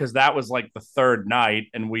trip, because that was like the third night,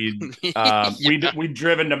 and yeah. we'd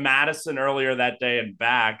driven to Madison earlier that day and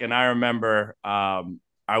back, and I remember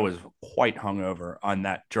I was quite hungover on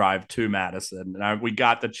that drive to Madison, and we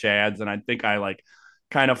got the Chads, and I think I like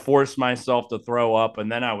kind of forced myself to throw up,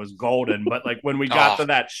 and then I was golden. But like when we got Oh, to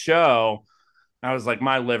that show, I was like,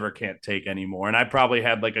 my liver can't take anymore, and I probably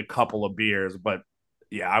had like a couple of beers, but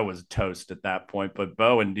yeah, I was toast at that point. But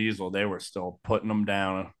Bo and Diesel, they were still putting them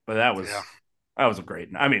down. But yeah, that was a great.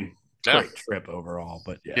 I mean, yeah, great trip overall.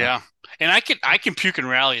 But yeah, yeah. And I can puke and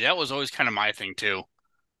rally. That was always kind of my thing too.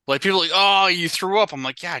 Like people are like, oh, you threw up. I'm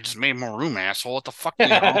like, yeah, I just made more room, asshole. What the fuck,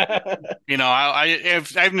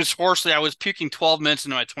 I've notoriously I was puking 12 minutes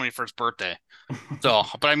into my 21st birthday. So,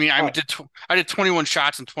 but I mean, Oh, I did 21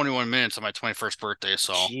 shots in 21 minutes on my 21st birthday.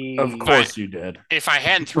 So of if I jeez. course you did. if I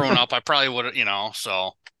hadn't thrown up, I probably would have,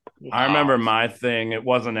 So, I remember my thing. It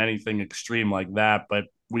wasn't anything extreme like that, but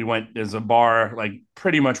we went. There's a bar like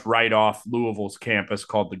pretty much right off Louisville's campus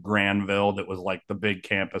called the Granville. That was like the big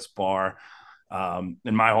campus bar. And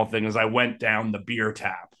my whole thing is I went down the beer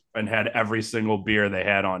tap and had every single beer they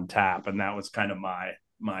had on tap, and that was kind of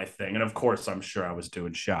my thing. And of course, I'm sure I was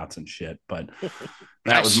doing shots and shit, but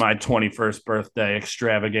that was Nice. my 21st birthday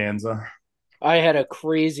extravaganza. I had a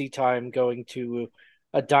crazy time going to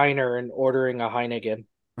a diner and ordering a Heineken,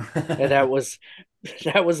 and that was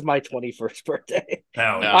that was my 21st birthday.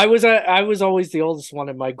 Hell Yeah. yeah. I was always the oldest one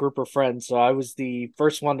in my group of friends, so I was the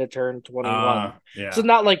first one to turn 21. So Yeah.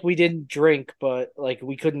 not like we didn't drink, but like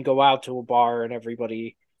we couldn't go out to a bar and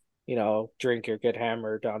everybody, drink or get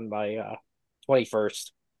hammered on my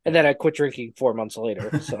 21st. And then I quit drinking 4 months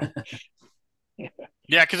later. So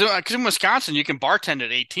Yeah, because in Wisconsin you can bartend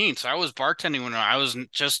at 18. So I was bartending when I was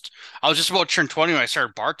just about to turn 20 when I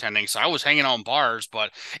started bartending. So I was hanging out in bars,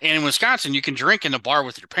 and in Wisconsin you can drink in the bar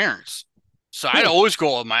with your parents. So I'd always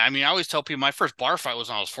go with I always tell people my first bar fight was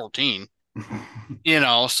when I was 14. Because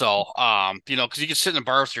you could sit in the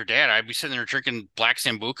bar with your dad. I'd be sitting there drinking Black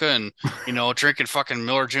Sambuca and drinking fucking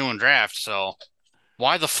Miller Genuine Draft. So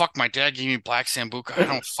why the fuck my dad gave me Black Sambuca? I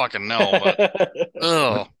don't fucking know, but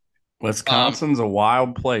ugh. Um, Wisconsin's a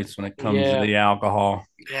wild place when it comes to yeah. the alcohol.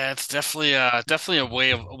 Yeah, it's definitely a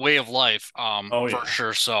way of life, Oh for yeah.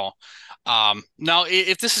 sure. So, now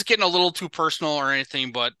if this is getting a little too personal or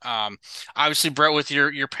anything, but obviously Brett, with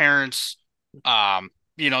your parents,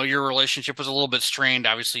 your relationship was a little bit strained,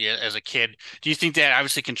 obviously as a kid. Do you think that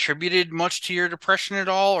obviously contributed much to your depression at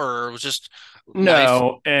all, or it was just life?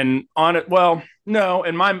 No, and on it, well, no,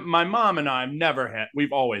 and my mom and I never had.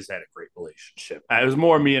 We've always had a great relationship. It was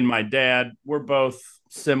more me and my dad. We're both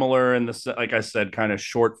similar in the, like I said, kind of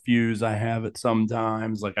short fuse. I have it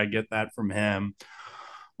sometimes. Like I get that from him.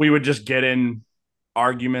 We would just get in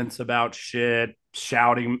arguments about shit,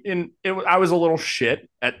 shouting. I was a little shit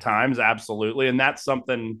at times, absolutely, and that's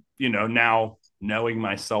something now knowing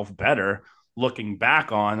myself better, looking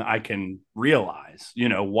back on, I can realize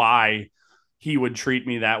why he would treat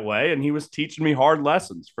me that way, and he was teaching me hard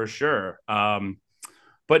lessons for sure.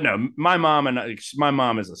 But no, my mom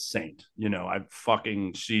is a saint.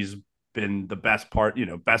 She's been the best part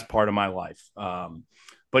of my life.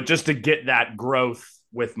 But just to get that growth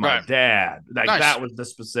with my Right. dad, like Nice. that was the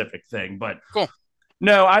specific thing. But Cool.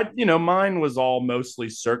 no, mine was all mostly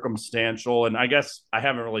circumstantial. And I guess I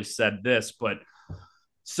haven't really said this, but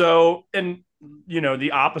so, and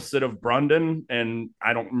the opposite of Brundon, and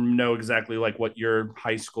I don't know exactly like what your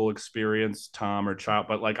high school experience, Tom or Chop,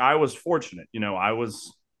 but like I was fortunate. I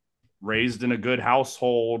was raised in a good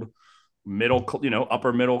household,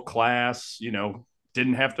 upper middle class,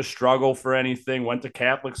 didn't have to struggle for anything, went to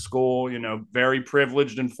Catholic school, very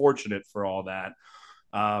privileged and fortunate for all that.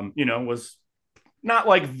 Was not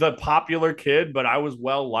like the popular kid, but I was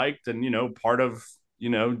well liked and, part of,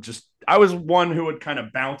 just I was one who would kind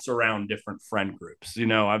of bounce around different friend groups.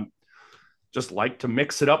 I just like to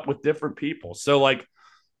mix it up with different people. So like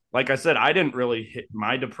I said, I didn't really hit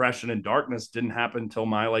my depression and darkness didn't happen until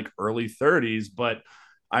my like early 30s, but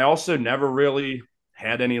I also never really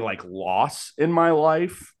had any like loss in my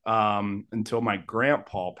life until my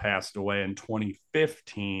grandpa passed away in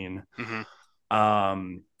 2015.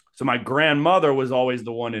 Hmm. So my grandmother was always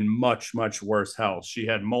the one in much, much worse health. She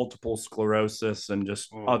had multiple sclerosis and just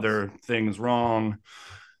Oh, other things wrong.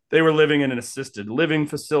 They were living in an assisted living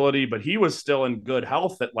facility, but he was still in good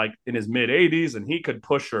health at like in his mid 80s and he could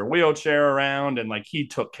push her wheelchair around and like he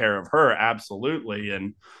took care of her absolutely.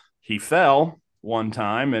 And he fell one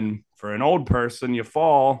time. And for an old person, you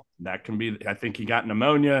fall. That can be, I think he got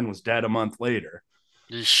pneumonia and was dead a month later.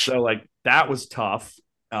 yeesh. So like that was tough.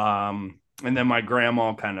 And then my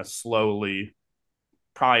grandma kind of slowly,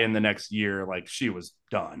 probably in the next year, like she was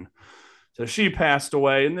done. So she passed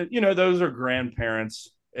away. And then, those are grandparents.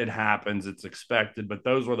 It happens, it's expected. But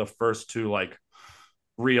those were the first two like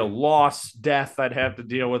real loss, death I'd have to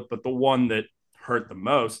deal with. But the one that hurt the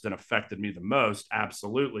most and affected me the most,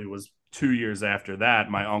 absolutely, was 2 years after that.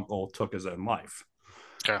 My uncle took his own life.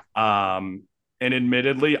 Okay. And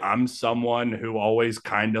admittedly, I'm someone who always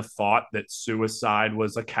kind of thought that suicide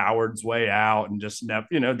was a coward's way out and just never,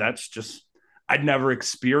 that's just, I'd never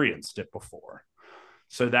experienced it before.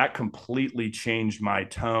 So that completely changed my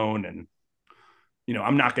tone. And,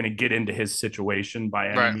 I'm not going to get into his situation by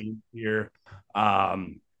any Right. means here.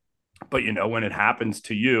 But, when it happens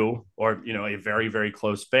to you or, a very, very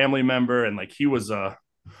close family member, and like he was a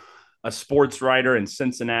sports writer in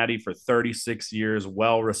Cincinnati for 36 years,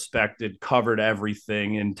 well respected, covered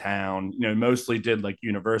everything in town. Mostly did like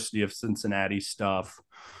University of Cincinnati stuff,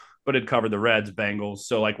 but had covered the Reds, Bengals.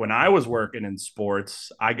 So like when I was working in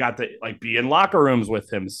sports, I got to like be in locker rooms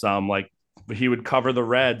with him some. Like he would cover the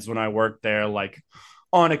Reds when I worked there, like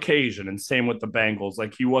on occasion, and same with the Bengals.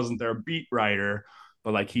 Like he wasn't their beat writer,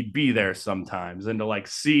 but like he'd be there sometimes. And to like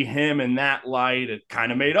see him in that light, it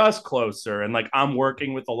kind of made us closer. And like I'm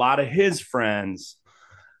working with a lot of his friends.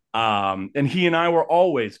 And he and I were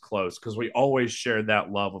always close because we always shared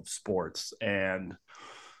that love of sports. And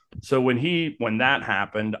so when that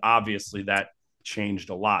happened, obviously that changed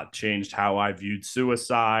a lot, changed how I viewed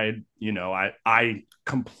suicide. I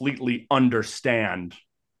completely understand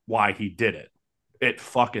why he did it. It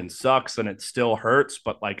fucking sucks and it still hurts,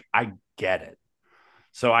 but like I get it.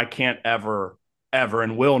 So I can't ever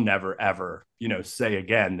and will never ever, say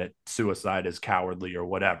again that suicide is cowardly or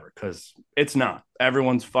whatever, because it's not.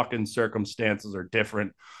 Everyone's fucking circumstances are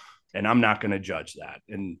different, and I'm not going to judge that.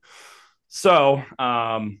 And so,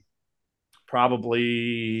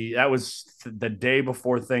 probably that was the day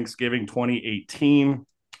before Thanksgiving 2018.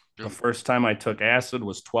 The first time I took acid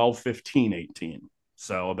was 12/15/18.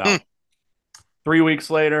 So about 3 weeks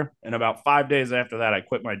later, and about 5 days after that, I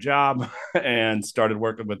quit my job and started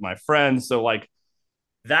working with my friends. So like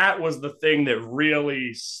that was the thing that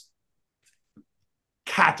really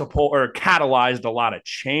catalyzed a lot of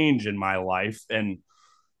change in my life and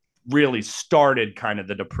really started kind of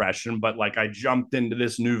the depression. But like I jumped into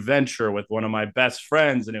this new venture with one of my best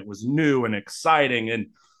friends, and it was new and exciting. And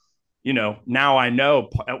now I know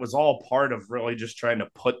it was all part of really just trying to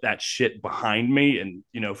put that shit behind me and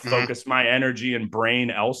focus my energy and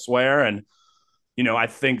brain elsewhere. And I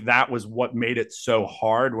think that was what made it so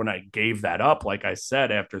hard when I gave that up, like I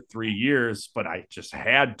said, after 3 years. But I just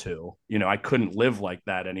had to. I couldn't live like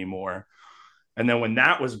that anymore. And then when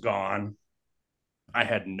that was gone, I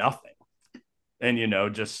had nothing. And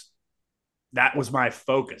just that was my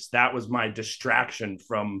focus. That was my distraction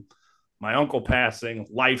from my uncle passing,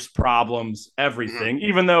 life's problems, everything.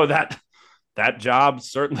 Even though that job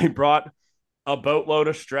certainly brought a boatload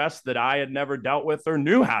of stress that I had never dealt with or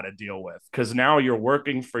knew how to deal with, because now you're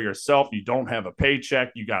working for yourself. You don't have a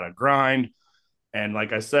paycheck. You got to grind. And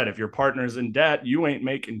like I said, if your partner's in debt, you ain't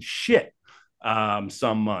making shit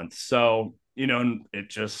some months. So,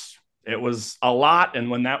 it was a lot.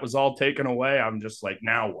 And when that was all taken away, I'm just like,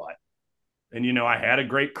 now what? And, I had a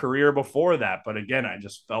great career before that. But again, I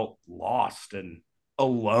just felt lost and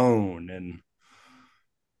alone. And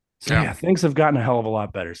so yeah, things have gotten a hell of a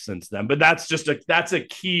lot better since then. But that's a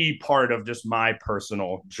key part of just my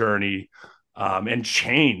personal journey and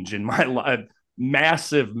change in my life.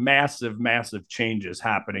 Massive, massive, massive changes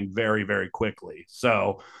happening very, very quickly.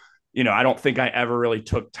 So, I don't think I ever really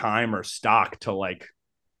took time or stock to like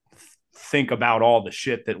think about all the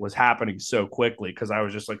shit that was happening so quickly, because I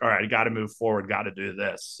was just like, all right, I got to move forward, got to do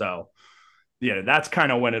this. So, that's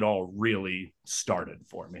kind of when it all really started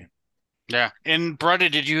for me. Yeah. And Brenda,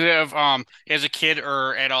 did you have as a kid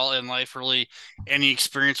or at all in life really any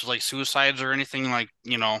experience with like suicides or anything like,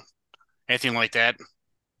 anything like that?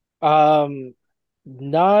 Um,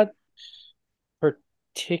 Not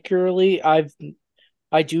particularly.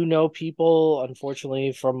 I do know people,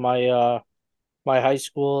 unfortunately, from my high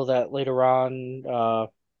school that later on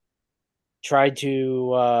tried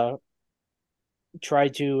to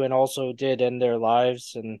and also did end their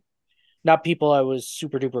lives, and not people I was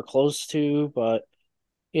super duper close to, but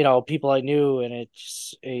people I knew, and it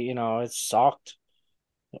sucked.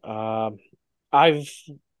 Um, I've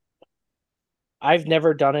I've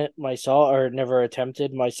never done it myself or never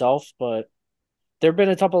attempted myself, but there've been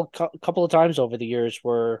a couple of times over the years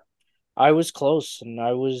where I was close, and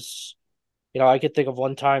I could think of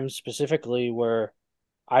one time specifically where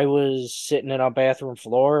I was sitting in a bathroom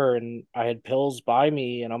floor and I had pills by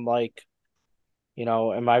me, and I'm like,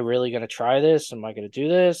 am I really gonna try this? Am I gonna do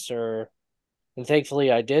this? And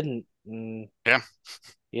thankfully I didn't. And Yeah.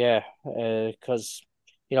 yeah, because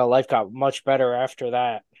life got much better after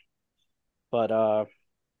that. But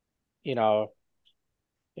you know,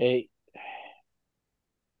 it,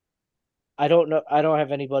 I don't know. I don't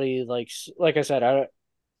have anybody like I said. I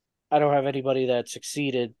don't have anybody that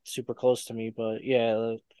succeeded super close to me. But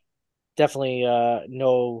yeah, definitely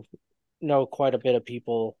know quite a bit of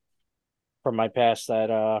people from my past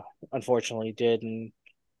that unfortunately did and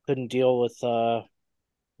couldn't deal with the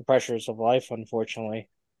pressures of life, unfortunately.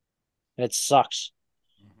 And it sucks.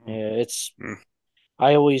 Mm-hmm.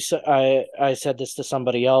 Yeah, I said this to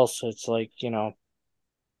somebody else. It's like,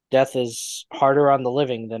 death is harder on the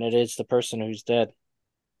living than it is the person who's dead.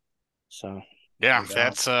 So, Yeah, No doubt.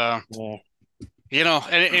 that's yeah.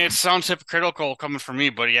 and it sounds hypocritical coming from me,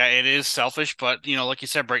 but yeah, it is selfish. But like you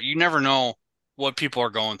said, Brett, you never know what people are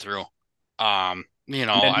going through. I And mean,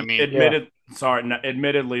 Yeah.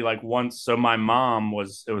 admittedly, like once, so my mom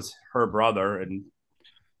it was her brother, and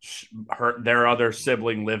their other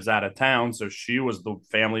sibling lives out of town, so she was the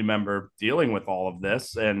family member dealing with all of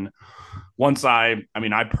this. And once I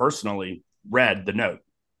personally read the note,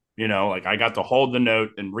 like I got to hold the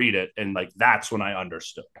note and read it. And like, that's when I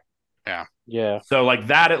understood. Yeah. Yeah. So like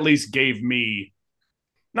that at least gave me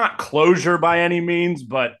not closure by any means,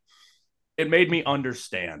 but it made me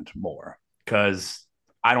understand more because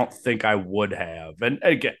I don't think I would have. And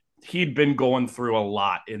again, he'd been going through a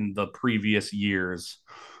lot in the previous years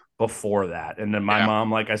before that. And then my Yeah.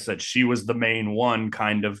 mom, like I said, she was the main one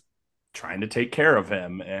kind of trying to take care of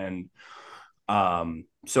him. And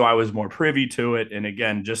so I was more privy to it. And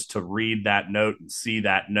again, just to read that note and see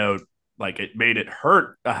that note, like it made it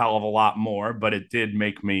hurt a hell of a lot more, but it did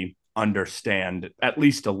make me understand at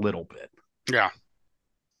least a little bit. Yeah.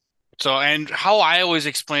 So, and how I always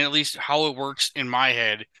explain, at least how it works in my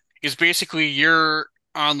head, is basically you're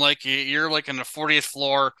like on the 40th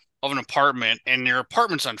floor of an apartment, and your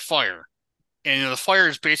apartment's on fire, and the fire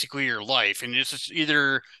is basically your life, and it's just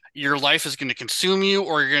either your life is going to consume you,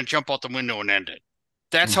 or you're going to jump out the window and end it.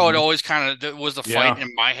 That's how it Mm-hmm. always kind of was the fight Yeah.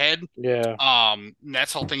 in my head. Yeah.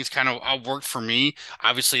 That's how things kind of worked for me.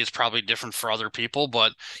 Obviously, it's probably different for other people,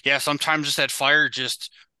 but yeah, sometimes just that fire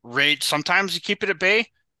just rage. Sometimes you keep it at bay,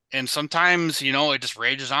 and sometimes it just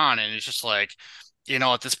rages on, and it's just like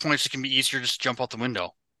at this point, it can be easier to just jump out the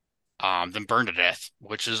window than burn to death,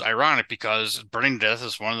 which is ironic because burning to death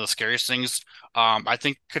is one of the scariest things I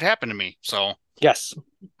think could happen to me. So Yes.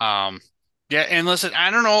 um, yeah, and listen,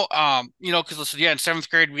 I don't know, because listen, yeah, in seventh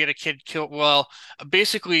grade we had a kid killed. Well,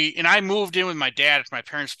 basically, and I moved in with my dad after my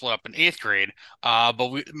parents split up in eighth grade.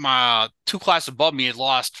 But my two classes above me had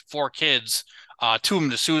lost four kids, two of them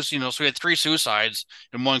to suicide. So we had three suicides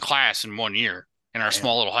in one class in 1 year in our Damn.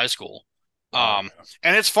 small little high school. Wow.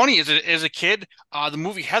 And it's funny as a kid, the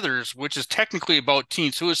movie Heathers, which is technically about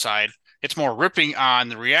teen suicide, it's more ripping on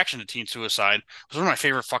the reaction to teen suicide, was one of my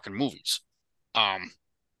favorite fucking movies. Um,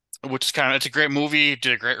 which is it's a great movie.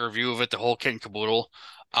 Did a great review of it, the whole kit and caboodle.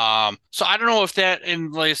 So I don't know if that,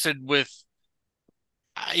 and like I said,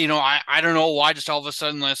 I don't know why just all of a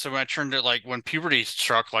sudden, like I said, when I turned it, like when puberty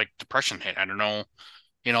struck, like depression hit. I don't know.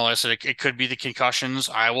 Like I said, it could be the concussions.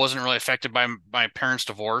 I wasn't really affected by my parents'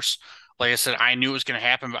 divorce. Like I said, I knew it was going to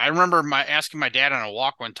happen. But I remember asking my dad on a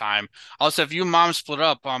walk one time. I said, "If you and mom split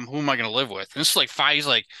up, who am I going to live with?" And this is like five. He's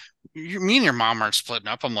like, Me and your mom aren't splitting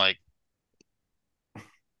up." I'm like,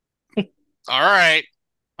 "All right."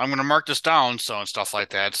 I'm gonna mark this down, so and stuff like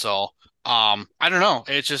that. So, I don't know.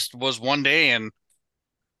 It just was one day, and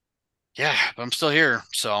yeah, but I'm still here.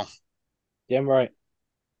 Damn right.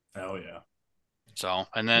 Hell yeah.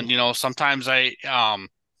 And then sometimes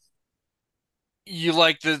you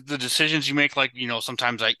like the decisions you make. Like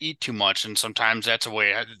sometimes I eat too much, and sometimes that's a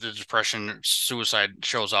way the depression, suicide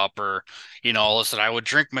shows up, or listen, I would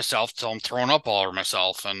drink myself till I'm throwing up all over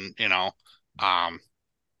myself, and um,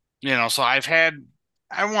 So I've had,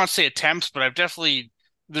 I don't want to say attempts, but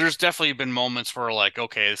there's definitely been moments where like,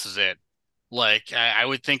 okay, this is it. Like I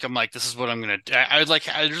would think I'm like, this is what I'm gonna. I would like.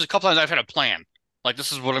 There's a couple times I've had a plan. Like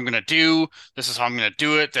this is what I'm gonna do. This is how I'm gonna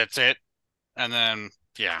do it. That's it. And then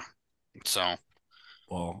yeah. So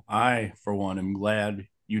Well, I, for one, am glad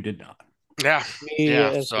you did not. yeah, Me yeah.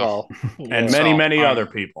 as So well. And Yeah. many, so many other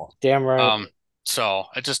people. Damn right. um so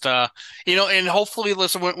I just and hopefully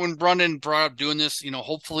listen when Brendan brought up doing this,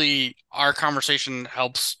 hopefully our conversation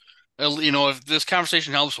helps. If this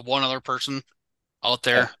conversation helps one other person out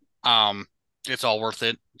Yeah. there, it's all worth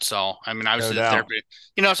it. So, I mean, No obviously the doubt. therapy,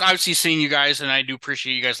 it's obviously seeing you guys, and I do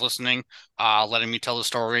appreciate you guys listening, letting me tell the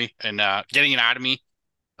story and getting it out of me.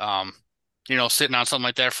 Um, sitting on something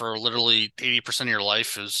like that for literally 80% of your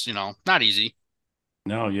life is, not easy.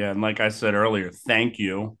 No, yeah. And like I said earlier, thank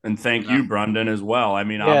you. And thank Yeah. you, Brendan, as well. I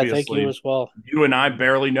mean, Yeah, thank you obviously, as well. you and I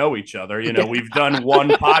barely know each other. We've done one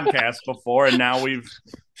podcast before, and now we've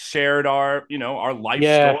shared our life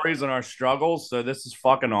Yeah. stories and our struggles. So this is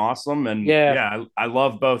fucking awesome. And Yeah. yeah, I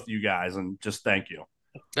love both you guys, and just thank you.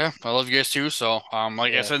 Yeah, I love you guys too. So,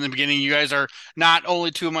 like I Yeah. said in the beginning, you guys are not only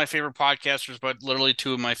two of my favorite podcasters, but literally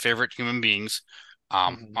two of my favorite human beings,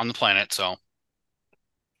 Mhm. on the planet. So,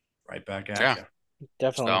 Right back at yeah. you.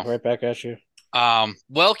 Definitely. So, Right back at you.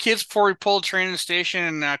 well, kids, before we pull the train in the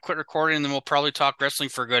station and quit recording, then we'll probably talk wrestling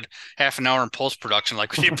for a good half an hour in post production,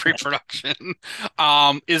 like we did pre-production.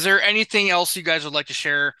 Is there anything else you guys would like to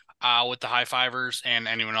share with the high fivers and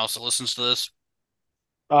anyone else that listens to this?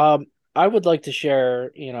 Um, I would like to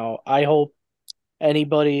share, I hope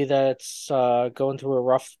anybody that's going through a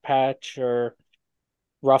rough patch or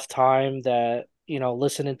rough time that,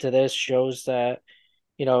 listening to this shows that,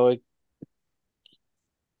 it,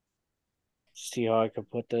 see how I could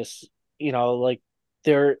put this, like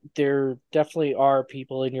there definitely are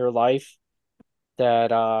people in your life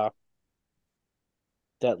that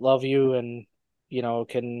that love you and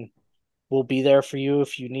can will be there for you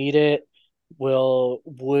if you need it.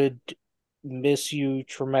 Would miss you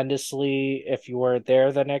tremendously if you weren't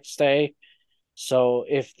there the next day. So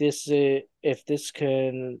if this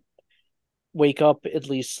can wake up at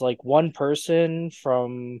least like one person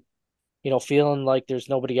from feeling like there's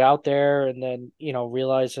nobody out there, and then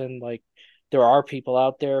realizing like there are people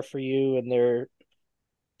out there for you, and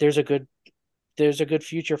there's a good there's a good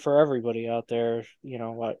future for everybody out there.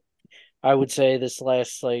 What I would say this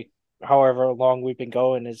last like however long we've been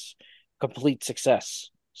going is complete success.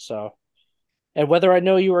 So, and whether I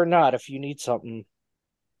know you or not, if you need something,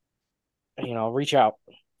 reach out.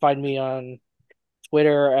 Find me on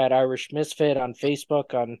Twitter at Irish Misfit, on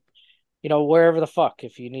Facebook, on wherever the fuck.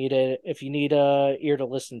 If you need a ear to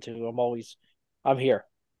listen to, I'm here.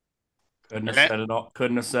 Couldn't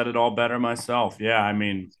have said it all better myself. Yeah, I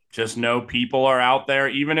mean, just know people are out there,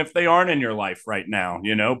 even if they aren't in your life right now.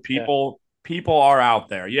 Yeah, People are out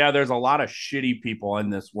there. Yeah, there's a lot of shitty people in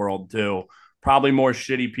this world too. Probably more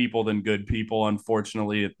shitty people than good people,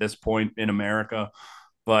 unfortunately, at this point in America.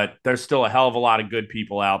 But there's still a hell of a lot of good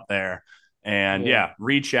people out there. And yeah. yeah,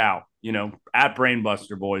 reach out, at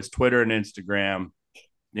Brainbuster Boys, Twitter and Instagram.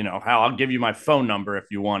 I'll give you my phone number if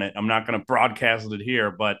you want it. I'm not going to broadcast it here,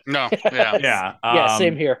 but No, yeah. yeah, Yeah,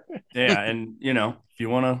 same here. yeah, and if you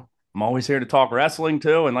want to, I'm always here to talk wrestling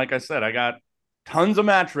too. And like I said, I got tons of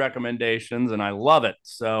match recommendations, and I love it.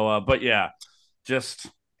 So, but yeah, just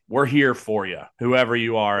we're here for you, whoever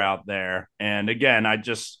you are out there. And again,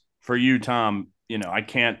 for you, Tom, I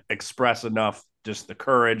can't express enough just the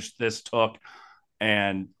courage this took,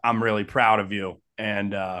 and I'm really proud of you.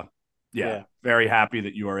 And yeah, Yeah, very happy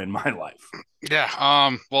that you are in my life.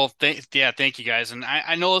 Yeah. Well, thank you guys. And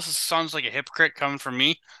I know sounds like a hypocrite coming from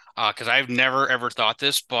me, because I've never ever thought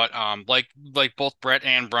this, but like both Brett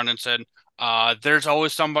and Brendan said, there's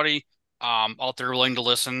always somebody out there willing to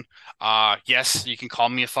listen. Yes, you can call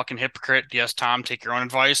me a fucking hypocrite. Yes, Tom, take your own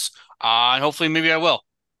advice. And hopefully maybe I will,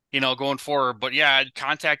 going forward. But yeah,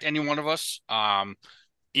 contact any one of us. Like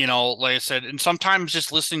I said, and sometimes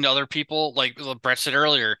just listening to other people, like Brett said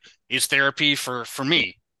earlier, is therapy for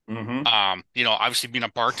me. Mm-hmm. Obviously being a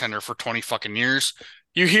bartender for 20 fucking years,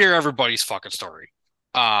 you hear everybody's fucking story.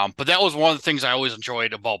 But that was one of the things I always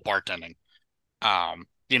enjoyed about bartending.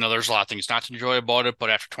 There's a lot of things not to enjoy about it, but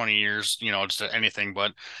after 20 years, just anything.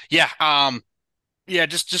 But yeah, yeah,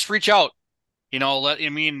 just reach out. I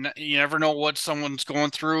mean, you never know what someone's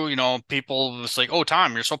going through. People just like, oh,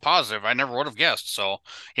 Tom, you're so positive. I never would have guessed. So,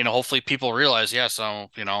 hopefully people realize, yeah, so,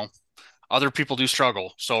 other people do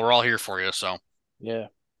struggle. So we're all here for you. So yeah.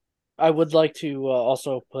 I would like to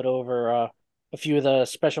also put over a few of the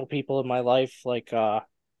special people in my life, like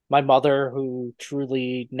my mother, who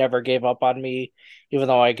truly never gave up on me, even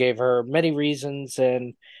though I gave her many reasons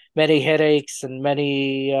and many headaches and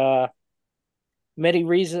many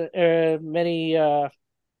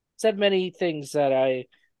said many things that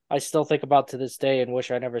I still think about to this day and wish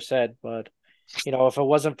I never said. But if it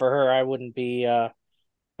wasn't for her, I wouldn't be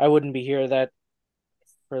here that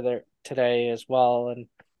for there today as well, and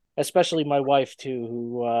especially my wife too,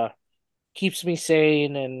 who keeps me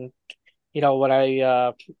sane. And when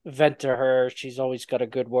I vent to her, she's always got a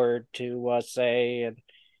good word to say, and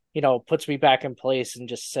puts me back in place and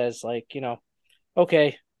just says like,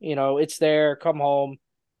 okay, it's there, come home,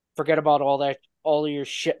 forget about all your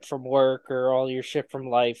shit from work or all your shit from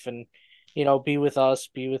life, and be with us,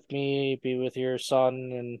 be with me, be with your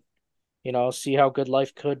son, and see how good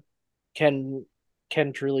life can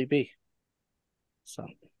can truly be. So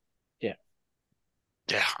yeah.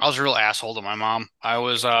 yeah, I was a real asshole to my mom. I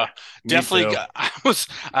was Me definitely too. I was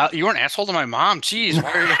you were an asshole to my mom. Jeez,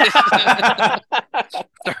 why are you guys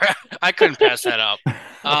I couldn't pass that up.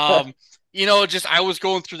 Um, just I was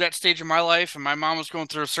going through that stage of my life, and my mom was going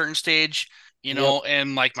through a certain stage, Yep.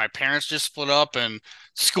 and like my parents just split up, and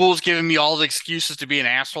school's giving me all the excuses to be an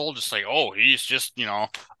asshole, just like, oh, he's just,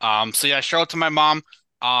 So yeah, shout out to my mom.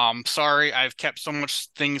 Sorry, I've kept so much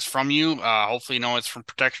things from you. Hopefully, it's from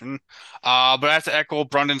protection. But I have to echo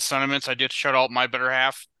Brendan's sentiments. I did shout out my better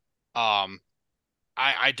half. Um,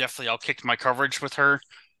 I definitely outkicked my coverage with her.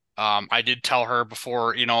 I did tell her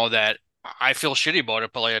before, that I feel shitty about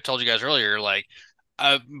it, but like I told you guys earlier, like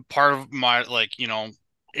uh, part of my like,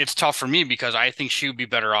 it's tough for me because I think she would be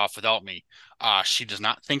better off without me. She does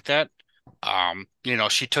not think that.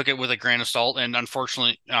 She took it with a grain of salt, and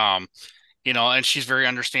unfortunately, and she's very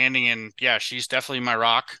understanding, and yeah, she's definitely my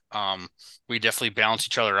rock. We definitely balance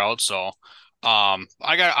each other out. So,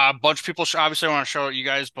 I got a bunch of people. Obviously, I want to shout out you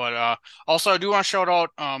guys, but also I do want to shout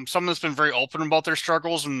out someone that's been very open about their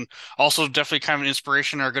struggles, and also definitely kind of an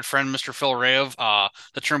inspiration. Our good friend, Mr. Phil Ray of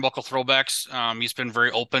the Turnbuckle Throwbacks. He's been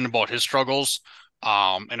very open about his struggles.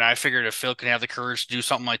 And I figured if Phil can have the courage to do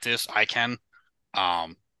something like this, I can.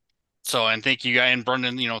 Um, so, and thank you, guy, and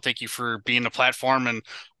Brendan. Thank you for being the platform, and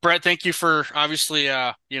Brett, thank you for obviously,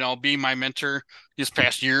 being my mentor this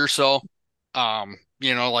past year or so.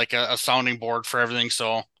 Like a sounding board for everything.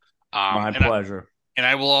 So, My and pleasure.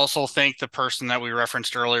 I will also thank the person that we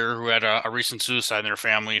referenced earlier who had a recent suicide in their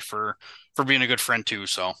family for being a good friend too.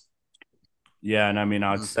 So, Yeah, and I mean,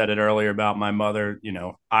 I said it earlier about my mother.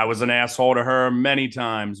 I was an asshole to her many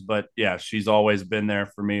times, but yeah, she's always been there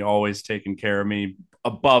for me, always taking care of me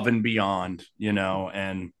above and beyond.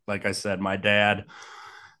 And like I said, my dad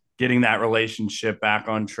getting that relationship back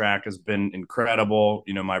on track has been incredible.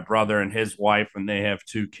 My brother and his wife, when they have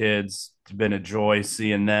two kids, it's been a joy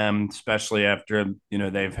seeing them, especially after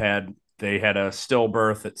they had a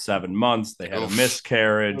stillbirth at 7 months, they had a oof.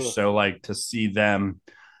 miscarriage. Ugh. So like to see them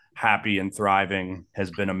happy and thriving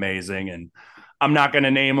has been amazing. And I'm not going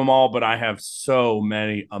to name them all, but I have so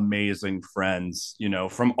many amazing friends,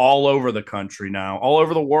 from all over the country now, all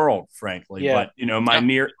over the world, frankly. Yeah.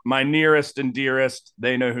 But my nearest and dearest,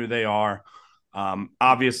 they know who they are.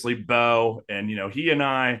 Obviously, Bo, and he and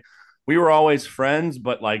I, we were always friends,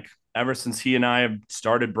 but like ever since he and I have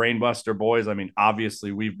started Brainbuster Boys, I mean,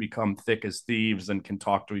 obviously we've become thick as thieves and can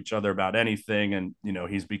talk to each other about anything. And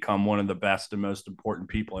he's become one of the best and most important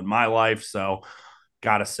people in my life. So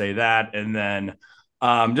gotta say that. And then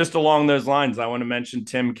just along those lines, I want to mention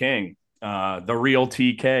Tim King, the real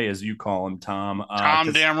TK, as you call him, Tom.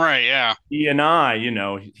 Tom, damn right, yeah. He and I,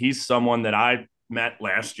 he's someone that I met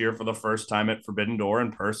last year for the first time at Forbidden Door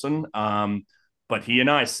in person. But he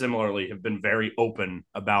and I similarly have been very open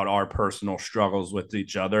about our personal struggles with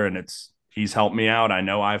each other, and he's helped me out. I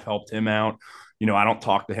know I've helped him out. I don't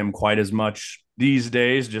talk to him quite as much these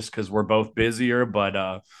days just because we're both busier,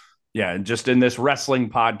 but yeah, and just in this wrestling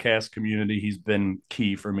podcast community, he's been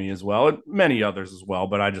key for me as well, and many others as well.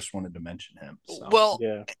 But I just wanted to mention him. So. Well,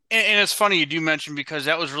 Yeah. and it's funny you do mention, because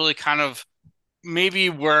that was really kind of maybe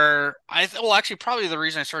where actually probably the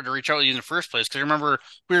reason I started to reach out to you in the first place, because I remember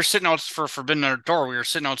we were sitting out for Forbidden Door. We were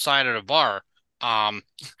sitting outside at a bar.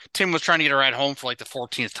 Tim was trying to get a ride home for like the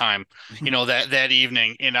 14th time, that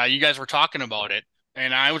evening, and you guys were talking about it,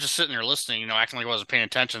 and I was just sitting there listening, acting like I wasn't paying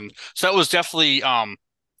attention. So that was definitely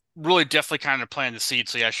really definitely kind of planting the seed.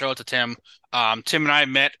 So yeah, shout out to Tim. Tim and I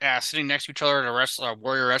met sitting next to each other at a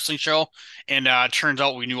Warrior Wrestling show, and turns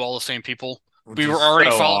out we knew all the same people. We were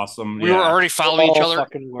already so awesome. We were already following each other.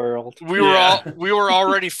 Fucking world. We were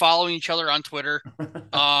already following each other on Twitter.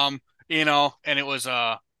 And it was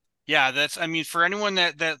that's, I mean, for anyone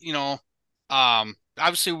that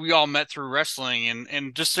obviously we all met through wrestling,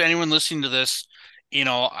 and just to anyone listening to this,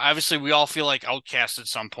 obviously we all feel like outcasts at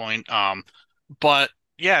some point. But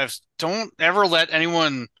yeah, don't ever let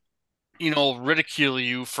anyone, ridicule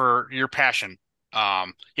you for your passion. I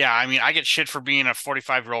mean, I get shit for being a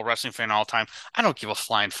 45-year-old wrestling fan all the time. I don't give a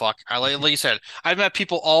flying fuck. Like you said, I've met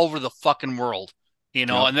people all over the fucking world, and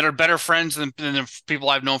that are better friends than the people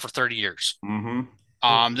I've known for 30 years. Mm-hmm.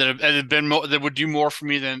 That have been that would do more for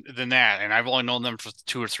me than that, and I've only known them for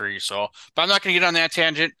 2 or 3. So, but I'm not going to get on that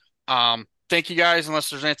tangent. Thank you guys, unless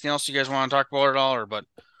there's anything else you guys want to talk about at all, but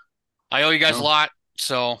I owe you guys a lot,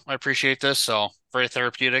 so I appreciate this. So very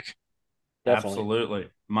therapeutic. Definitely. Absolutely.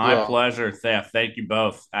 My pleasure. Thank you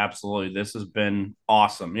both. Absolutely. This has been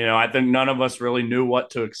awesome. I think none of us really knew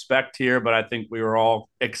what to expect here, but I think we were all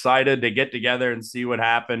excited to get together and see what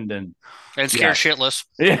happened and scared shitless.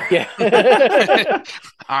 Yeah.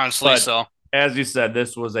 Honestly, so as you said,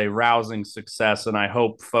 this was a rousing success, and I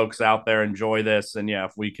hope folks out there enjoy this. And yeah,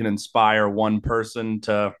 if we can inspire one person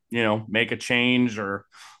to, make a change or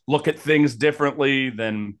look at things differently,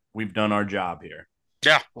 then we've done our job here.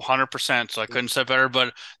 Yeah, 100%. So I couldn't say better.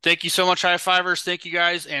 But thank you so much, High Fivers. Thank you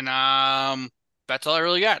guys, and that's all I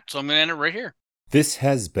really got. So I'm gonna end it right here. This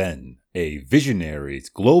has been a Visionaries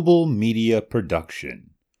Global Media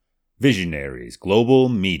production. Visionaries Global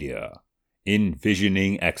Media,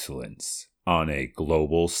 envisioning excellence on a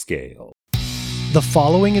global scale. The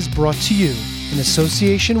following is brought to you in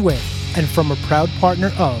association with and from a proud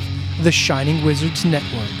partner of the Shining Wizards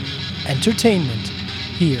Network. Entertainment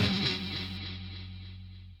here.